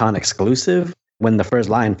Comic-Con exclusive when the first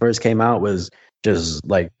line first came out was just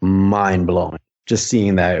like mind blowing. Just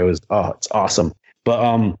seeing that, it's awesome.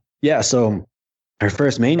 But yeah, so her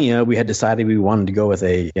first Mania, we had decided we wanted to go with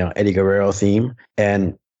a Eddie Guerrero theme.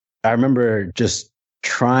 And I remember just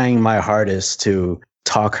trying my hardest to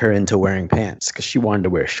talk her into wearing pants because she wanted to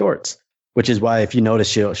wear shorts, which is why, if you notice,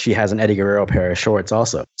 she has an Eddie Guerrero pair of shorts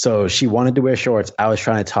also. So she wanted to wear shorts. I was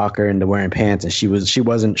trying to talk her into wearing pants, and she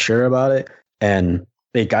wasn't sure about it. And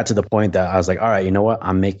it got to the point that I was like, all right, you know what?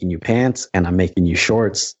 I'm making you pants and I'm making you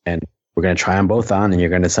shorts, and we're going to try them both on, and you're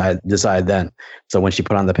going to decide then. So when she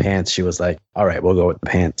put on the pants, she was like, all right, we'll go with the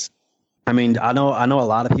pants. I mean, I know a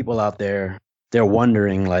lot of people out there, they're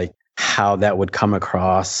wondering like how that would come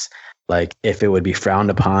across, like if it would be frowned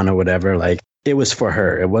upon or whatever. Like, it was for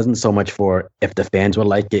her. It wasn't so much for if the fans would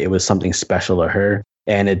like it. It was something special to her.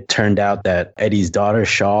 And it turned out that Eddie's daughter,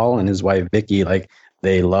 Shawl, and his wife, Vicky, like,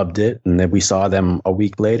 they loved it. And then we saw them a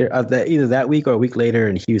week later, either that week or a week later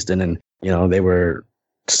in Houston. And, they were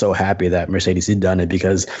so happy that Mercedes had done it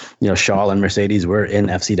because, Shawl and Mercedes were in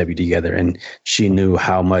FCW together. And she knew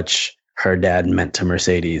how much her dad meant to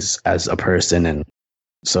Mercedes as a person. And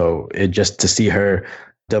so it just to see her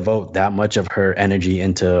devote that much of her energy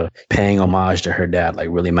into paying homage to her dad, like,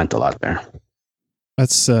 really meant a lot there.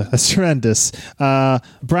 That's tremendous.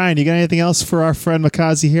 Brian, you got anything else for our friend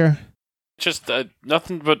Mikaze here? Just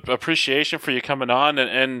nothing but appreciation for you coming on,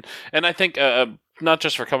 and I think not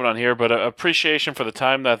just for coming on here, but appreciation for the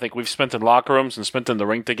time that I think we've spent in locker rooms and spent in the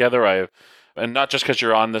ring together. And not just because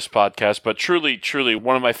you're on this podcast, but truly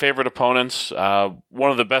one of my favorite opponents,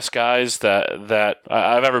 one of the best guys that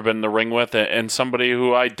I've ever been in the ring with, and somebody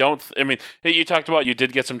who you talked about you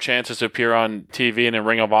did get some chances to appear on TV and in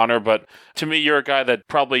Ring of Honor, but to me, you're a guy that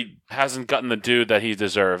probably hasn't gotten the due that he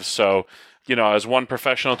deserves. So, as one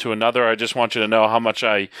professional to another, I just want you to know how much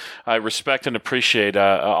I respect and appreciate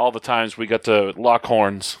all the times we got to lock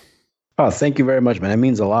horns. Oh, thank you very much, man. It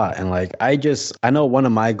means a lot. And like, I know one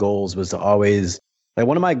of my goals was to always, like,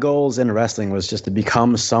 one of my goals in wrestling was just to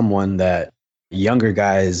become someone that younger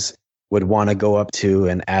guys would want to go up to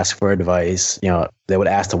and ask for advice. They would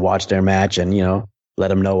ask to watch their match and, let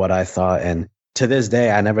them know what I thought. And to this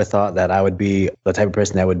day, I never thought that I would be the type of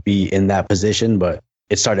person that would be in that position, but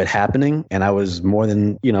it started happening. And I was more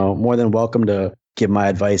than welcome to give my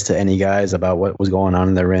advice to any guys about what was going on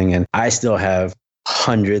in the ring. And I still have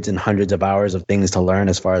hundreds and hundreds of hours of things to learn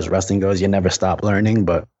as far as wrestling goes. You never stop learning,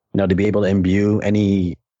 but to be able to imbue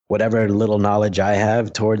whatever little knowledge I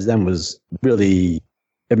have towards them it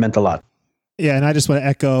meant a lot. Yeah, and I just want to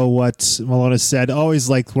echo what Malone has said. Always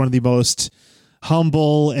like one of the most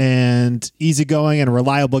humble and easygoing and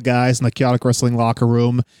reliable guys in the Chaotic Wrestling locker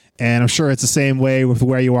room. And I'm sure it's the same way with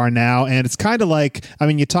where you are now. And it's kind of like,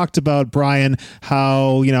 you talked about Brian,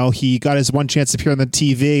 how, he got his one chance to appear on the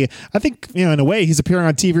TV. I think, in a way, he's appearing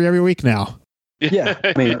on TV every week now. Yeah.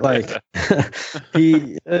 I mean, like,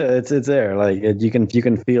 it's there. Like, you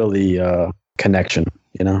can feel the connection,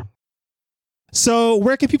 So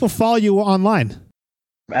where can people follow you online?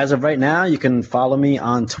 As of right now, you can follow me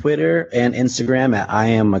on Twitter and Instagram at I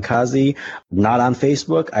am Mikaze. Not on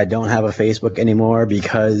Facebook. I don't have a Facebook anymore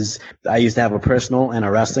because I used to have a personal and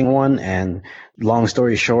a wrestling one. And long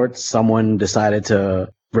story short, someone decided to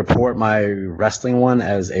report my wrestling one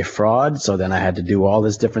as a fraud. So then I had to do all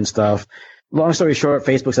this different stuff. Long story short,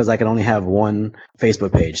 Facebook says I can only have one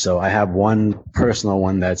Facebook page. So I have one personal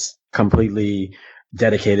one that's completely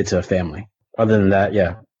dedicated to a family. Other than that,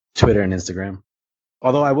 yeah, Twitter and Instagram.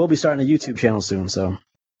 Although I will be starting a YouTube channel soon, so.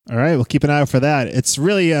 All right, we'll keep an eye out for that. It's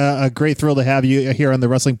really a great thrill to have you here on the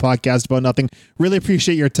Wrestling Podcast About Nothing. Really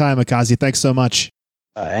appreciate your time, Mikaze. Thanks so much.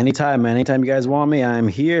 Anytime, man. Anytime you guys want me, I'm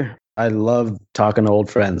here. I love talking to old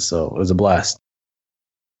friends, so it was a blast.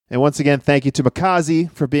 And once again, thank you to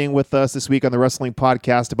Mikaze for being with us this week on the Wrestling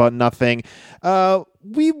Podcast About Nothing.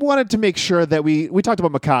 We wanted to make sure that we talked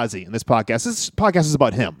about Mikaze in this podcast. This podcast is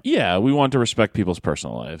about him. Yeah, we want to respect people's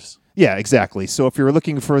personal lives. Yeah, exactly. So if you're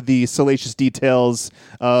looking for the salacious details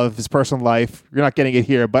of his personal life, you're not getting it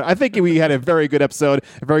here. But I think we had a very good episode,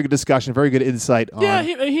 a very good discussion, very good insight on... Yeah,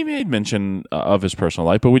 he made mention of his personal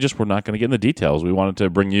life, but we just were not going to get in the details. We wanted to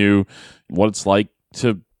bring you what it's like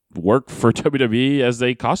to work for WWE as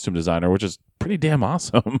a costume designer, which is pretty damn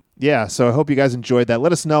awesome. Yeah, so I hope you guys enjoyed that.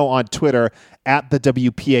 Let us know on Twitter at the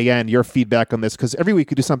WPAN your feedback on this, because every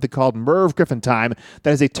week we do something called Merv Griffin Time.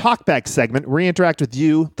 That is a talkback segment where we interact with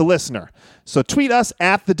you, the listener. So tweet us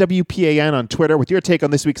at the WPAN on Twitter with your take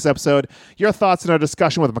on this week's episode, your thoughts on our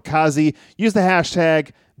discussion with Mikaze. Use the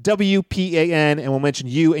hashtag WPAN, and we'll mention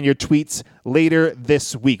you and your tweets later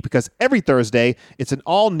this week, because every Thursday it's an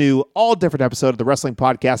all-new, all-different episode of the Wrestling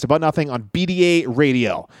Podcast About Nothing on BDA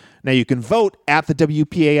Radio. Now, you can vote at the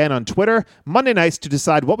WPAN on Twitter Monday nights to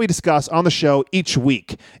decide what we discuss on the show each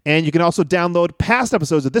week. And you can also download past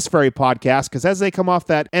episodes of this very podcast, because as they come off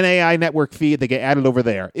that NAI network feed, they get added over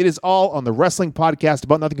there. It is all on the Wrestling Podcast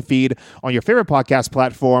About Nothing feed on your favorite podcast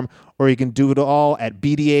platform, or you can do it all at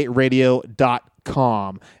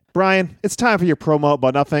bdaradio.com. Brian, it's time for your promo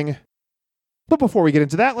about nothing. But before we get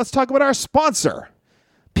into that, let's talk about our sponsor.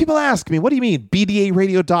 People ask me, what do you mean,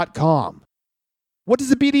 bdaradio.com? What does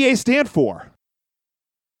the BDA stand for?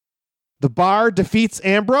 The Bar defeats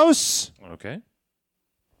Ambrose? Okay.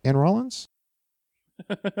 And Rollins?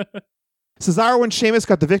 Cesaro and Sheamus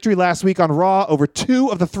got the victory last week on Raw over 2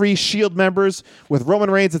 of the 3 Shield members, with Roman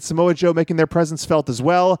Reigns and Samoa Joe making their presence felt as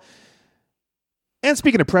well. And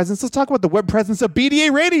speaking of presence, let's talk about the web presence of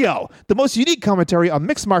BDA Radio, the most unique commentary on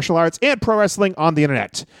mixed martial arts and pro wrestling on the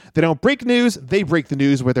internet. They don't break news, they break the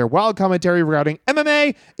news with their wild commentary regarding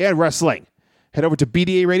MMA and wrestling. Head over to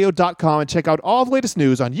bdaradio.com and check out all the latest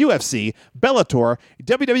news on UFC, Bellator,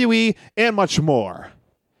 WWE, and much more.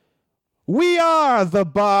 We are the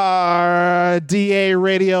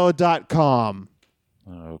bardaradio.com.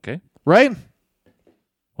 Okay. Right?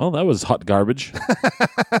 Well, that was hot garbage.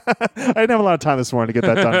 I didn't have a lot of time this morning to get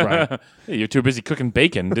that done, Brian. Hey, you're too busy cooking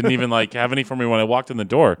bacon. Didn't even have any for me when I walked in the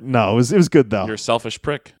door. No, it was good, though. You're a selfish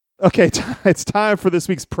prick. Okay, it's time for this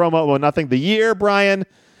week's promo about nothing. The year, Brian,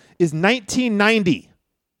 is 1990.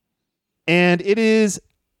 And it is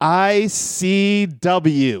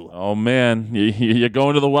ICW. Oh, man. You're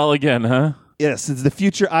going to the well again, huh? Yes, it's the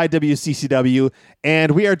future IWCCW.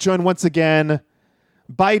 And we are joined once again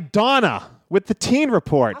by Donna with the Teen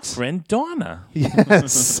Report. Our friend Donna.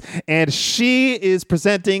 Yes. And she is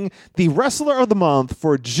presenting the Wrestler of the Month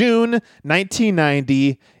for June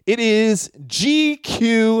 1990. It is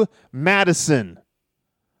GQ Madison.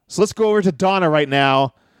 So let's go over to Donna right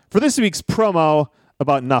now for this week's promo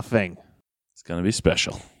about nothing. It's going to be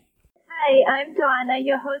special. Hi, I'm Donna,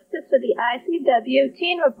 your hostess for the ICW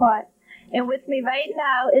Teen Report. And with me right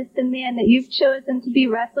now is the man that you've chosen to be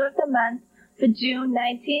Wrestler of the Month for June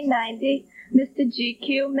 1990, Mr.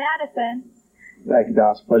 GQ Madison. Thank you,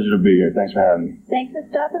 Don. It's a pleasure to be here. Thanks for having me. Thanks for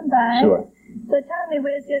stopping by. Sure. So tell me,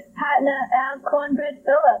 where's your partner, Al Cornbread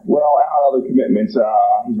Phillips? Well, I have other commitments.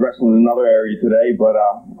 He's wrestling in another area today, but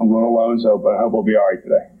I'm going alone, but I hope we'll be all right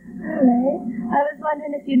today. All right. I was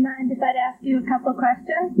wondering if you'd mind if I'd ask you a couple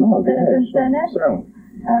questions No, that have been finished. Certainly.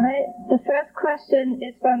 All right. The first question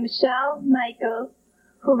is from Michelle Michaels,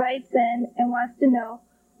 who writes in and wants to know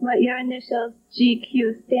what your initials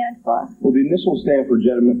GQ stand for. Well, the initials stand for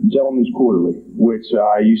Gentleman's Quarterly, which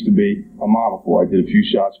I used to be a model for. I did a few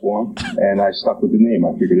shots for him, and I stuck with the name.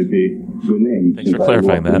 I figured it'd be a good name. Thanks for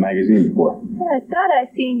clarifying that. The magazine before. Yeah, I thought I'd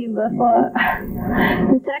seen you before.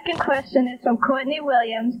 The second question is from Courtney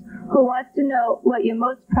Williams, who wants to know what your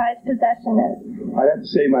most prized possession is. I'd have to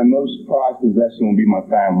say my most prized possession would be my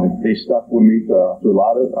family. They stuck with me through a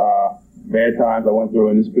lot of bad times I went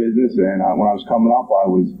through in this business, and when I was coming up, I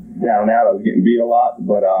was down and out. I was getting beat a lot,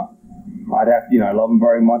 but I'd have to, I love them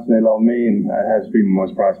very much, and they love me, and that has to be my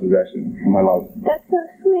most prized possession in my life. That's so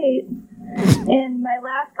sweet. And my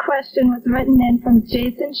last question was written in from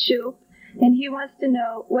Jason Shoup, and he wants to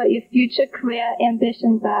know what your future career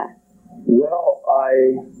ambitions are. Well,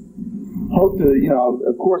 I hope to,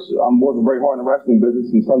 of course, I'm working very hard in the wrestling business,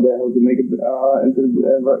 and someday I hope to make it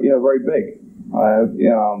very big.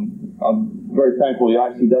 I'm very thankful the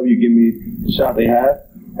ICW give me the shot they have,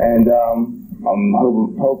 and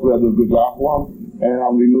hopefully I'll do a good job for them, and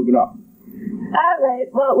I'll be moving up. All right.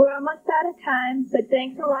 Well, we're almost out of time, but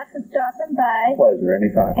thanks a lot for stopping by. Pleasure,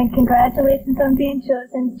 anytime. And congratulations on being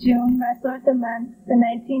chosen June Wrestler of the Month for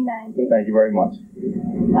 1990. Thank you very much.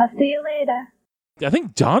 I'll see you later. I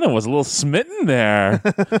think Donna was a little smitten there.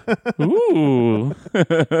 Ooh.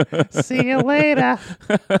 See you later.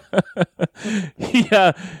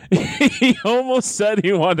 Yeah, he almost said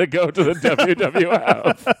he wanted to go to the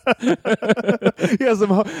WWF. Yes,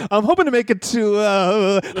 I'm hoping to make it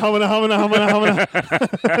to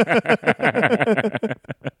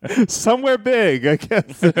somewhere big, I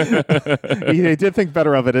guess. He did think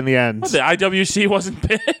better of it in the end. The IWC wasn't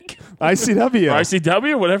big? ICW. Or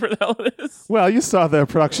ICW, whatever the hell it is. Well, you saw the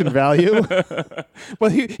production value. Well,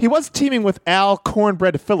 he was teaming with Al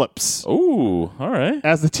Cornbread Phillips. Ooh, all right.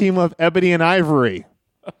 As the team of Ebony and Ivory.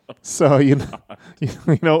 So you know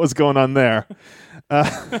what was going on there.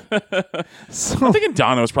 I'm thinking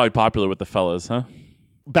Donna was probably popular with the fellas, huh?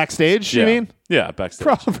 Backstage, you mean? Yeah, backstage.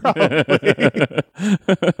 Probably.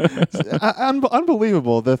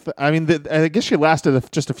 Unbelievable. I guess she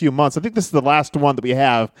lasted just a few months. I think this is the last one that we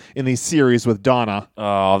have in these series with Donna.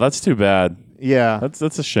 Oh, that's too bad. Yeah.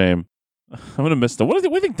 That's a shame. I'm going to miss them. What do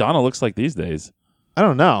you think Donna looks like these days? I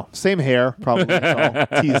don't know. Same hair, probably.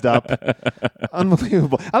 It's all teased up.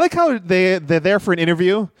 Unbelievable. I like how they're there for an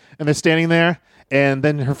interview, and they're standing there, and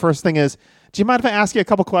then her first thing is, do you mind if I ask you a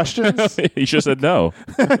couple questions? You should have said no.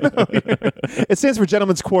 It stands for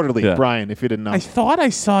Gentleman's Quarterly, Yeah. Brian, if you didn't know. I thought I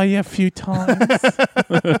saw you a few times.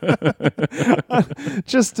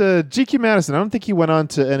 Just GQ Madison. I don't think he went on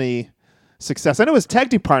to any success. I know his tag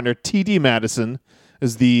team partner, TD Madison,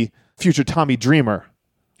 is the future Tommy Dreamer.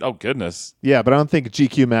 Oh, goodness. Yeah, but I don't think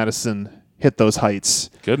GQ Madison hit those heights.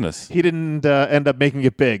 Goodness. He didn't end up making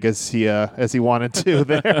it big as he wanted to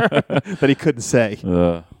there, that he couldn't say.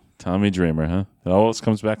 Tommy Dreamer, huh? It always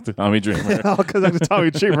comes back to Tommy Dreamer. It all comes back to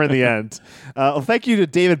Tommy Dreamer in the end. Well, thank you to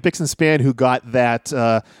David Bixenspan who got that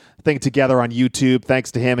thing together on YouTube.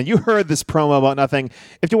 Thanks to him. And you heard this promo about nothing.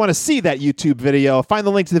 If you want to see that YouTube video, find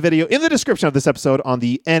the link to the video in the description of this episode on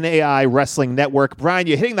the NAI Wrestling Network. Brian,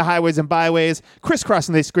 you're hitting the highways and byways,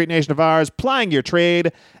 crisscrossing this great nation of ours, plying your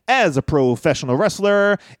trade as a professional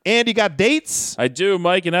wrestler. And you got dates? I do,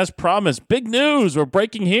 Mike. And as promised, big news. We're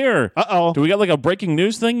breaking here. Uh-oh. Do we got like a breaking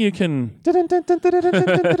news thing you can... Thank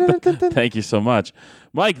you so much.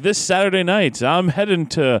 Mike, this Saturday night, I'm heading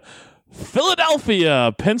to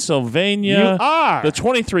Philadelphia, Pennsylvania. You are. The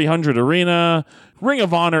 2300 Arena, Ring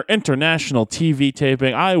of Honor International TV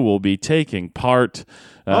taping. I will be taking part.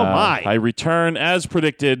 Oh, my. I return as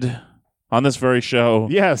predicted on this very show.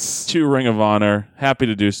 Yes. To Ring of Honor. Happy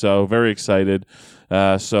to do so. Very excited.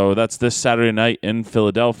 So that's this Saturday night in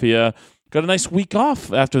Philadelphia. Got a nice week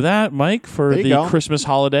off after that, Mike, for the Christmas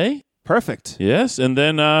holiday. Perfect. Yes, and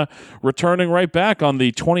then returning right back on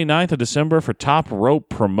the 29th of December for Top Rope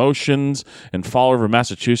Promotions in Fall River,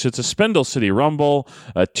 Massachusetts, a Spindle City Rumble,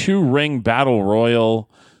 a 2-ring battle royal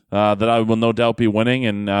that I will no doubt be winning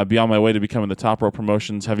and be on my way to becoming the Top Rope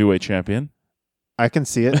Promotions heavyweight champion. I can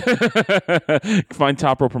see it. Find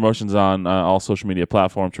Top Rope Promotions on all social media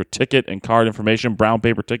platforms for ticket and card information,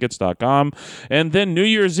 brownpapertickets.com. And then New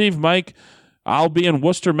Year's Eve, Mike, I'll be in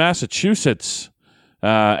Worcester, Massachusetts.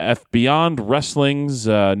 At Beyond Wrestling's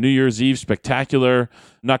New Year's Eve Spectacular.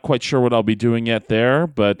 Not quite sure what I'll be doing yet there,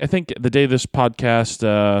 but I think the day this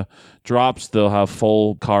podcast drops, they'll have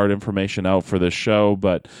full card information out for this show.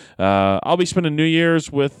 But I'll be spending New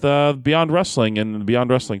Year's with Beyond Wrestling and Beyond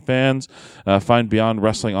Wrestling fans. Find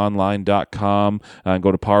BeyondWrestlingOnline.com and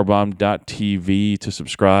go to Powerbomb.tv to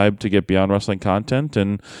subscribe to get Beyond Wrestling content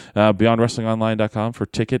and BeyondWrestlingOnline.com for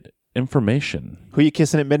ticket information. Who are you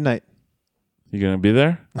kissing at midnight? You going to be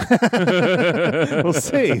there? We'll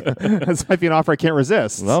see. This might be an offer I can't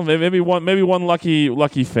resist. Well, maybe one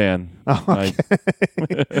lucky fan. Oh, okay.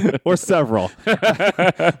 Or several.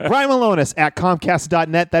 Brian Malonis at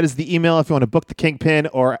Comcast.net. That is the email if you want to book the Kingpin,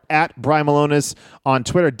 or at Brian Malonis on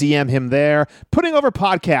Twitter. DM him there. Putting Over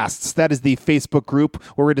Podcasts. That is the Facebook group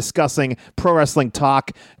where we're discussing pro wrestling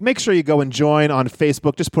talk. Make sure you go and join on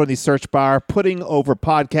Facebook. Just put in the search bar, Putting Over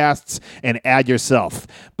Podcasts, and add yourself.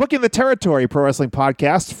 Booking the Territory Pro Wrestling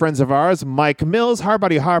Podcast. Friends of ours, Mike Mills,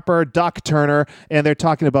 Hardbody Harper, Doc Turner, and they're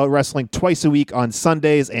talking about wrestling twice a week on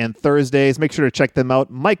Sundays and Thursdays. Make sure to check them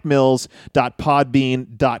out,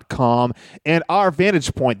 mikemills.podbean.com. And our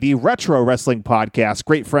Vantage Point, the Retro Wrestling Podcast,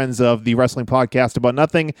 great friends of the Wrestling Podcast About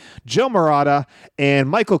Nothing, Joe Murata and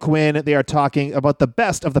Michael Quinn. They are talking about the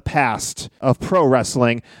best of the past of pro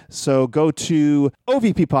wrestling. So go to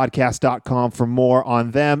ovppodcast.com for more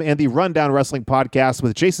on them, and the Rundown Wrestling Podcast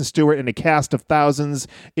with Jason Stewart and a cast of thousands.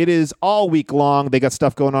 It is all week long. They got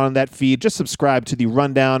stuff going on in that feed. Just subscribe to the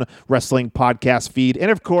Rundown Wrestling Podcast feed.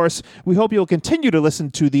 And of course, we hope you'll continue to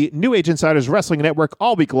listen to the New Age Insiders Wrestling Network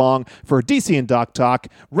all week long for DC and Doc Talk,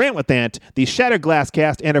 Rant with Ant, the Shattered Glass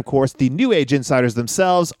Cast, and of course, the New Age Insiders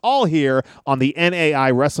themselves, all here on the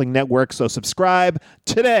NAI Wrestling Network. So subscribe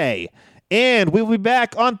today. And we'll be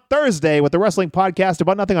back on Thursday with the Wrestling Podcast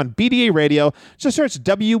About Nothing on BDA Radio. Just search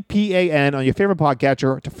WPAN on your favorite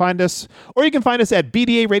podcatcher to find us, or you can find us at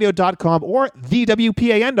bdaradio.com or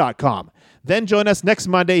thewpan.com. Then join us next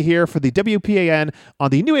Monday here for the WPAN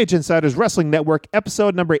on the New Age Insiders Wrestling Network,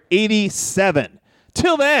 episode number 87.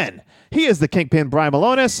 Till then, he is the Kingpin Brian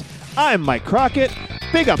Malonis. I'm Mike Crockett.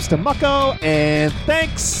 Big ups to Mucko, and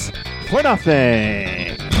thanks for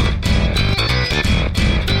nothing.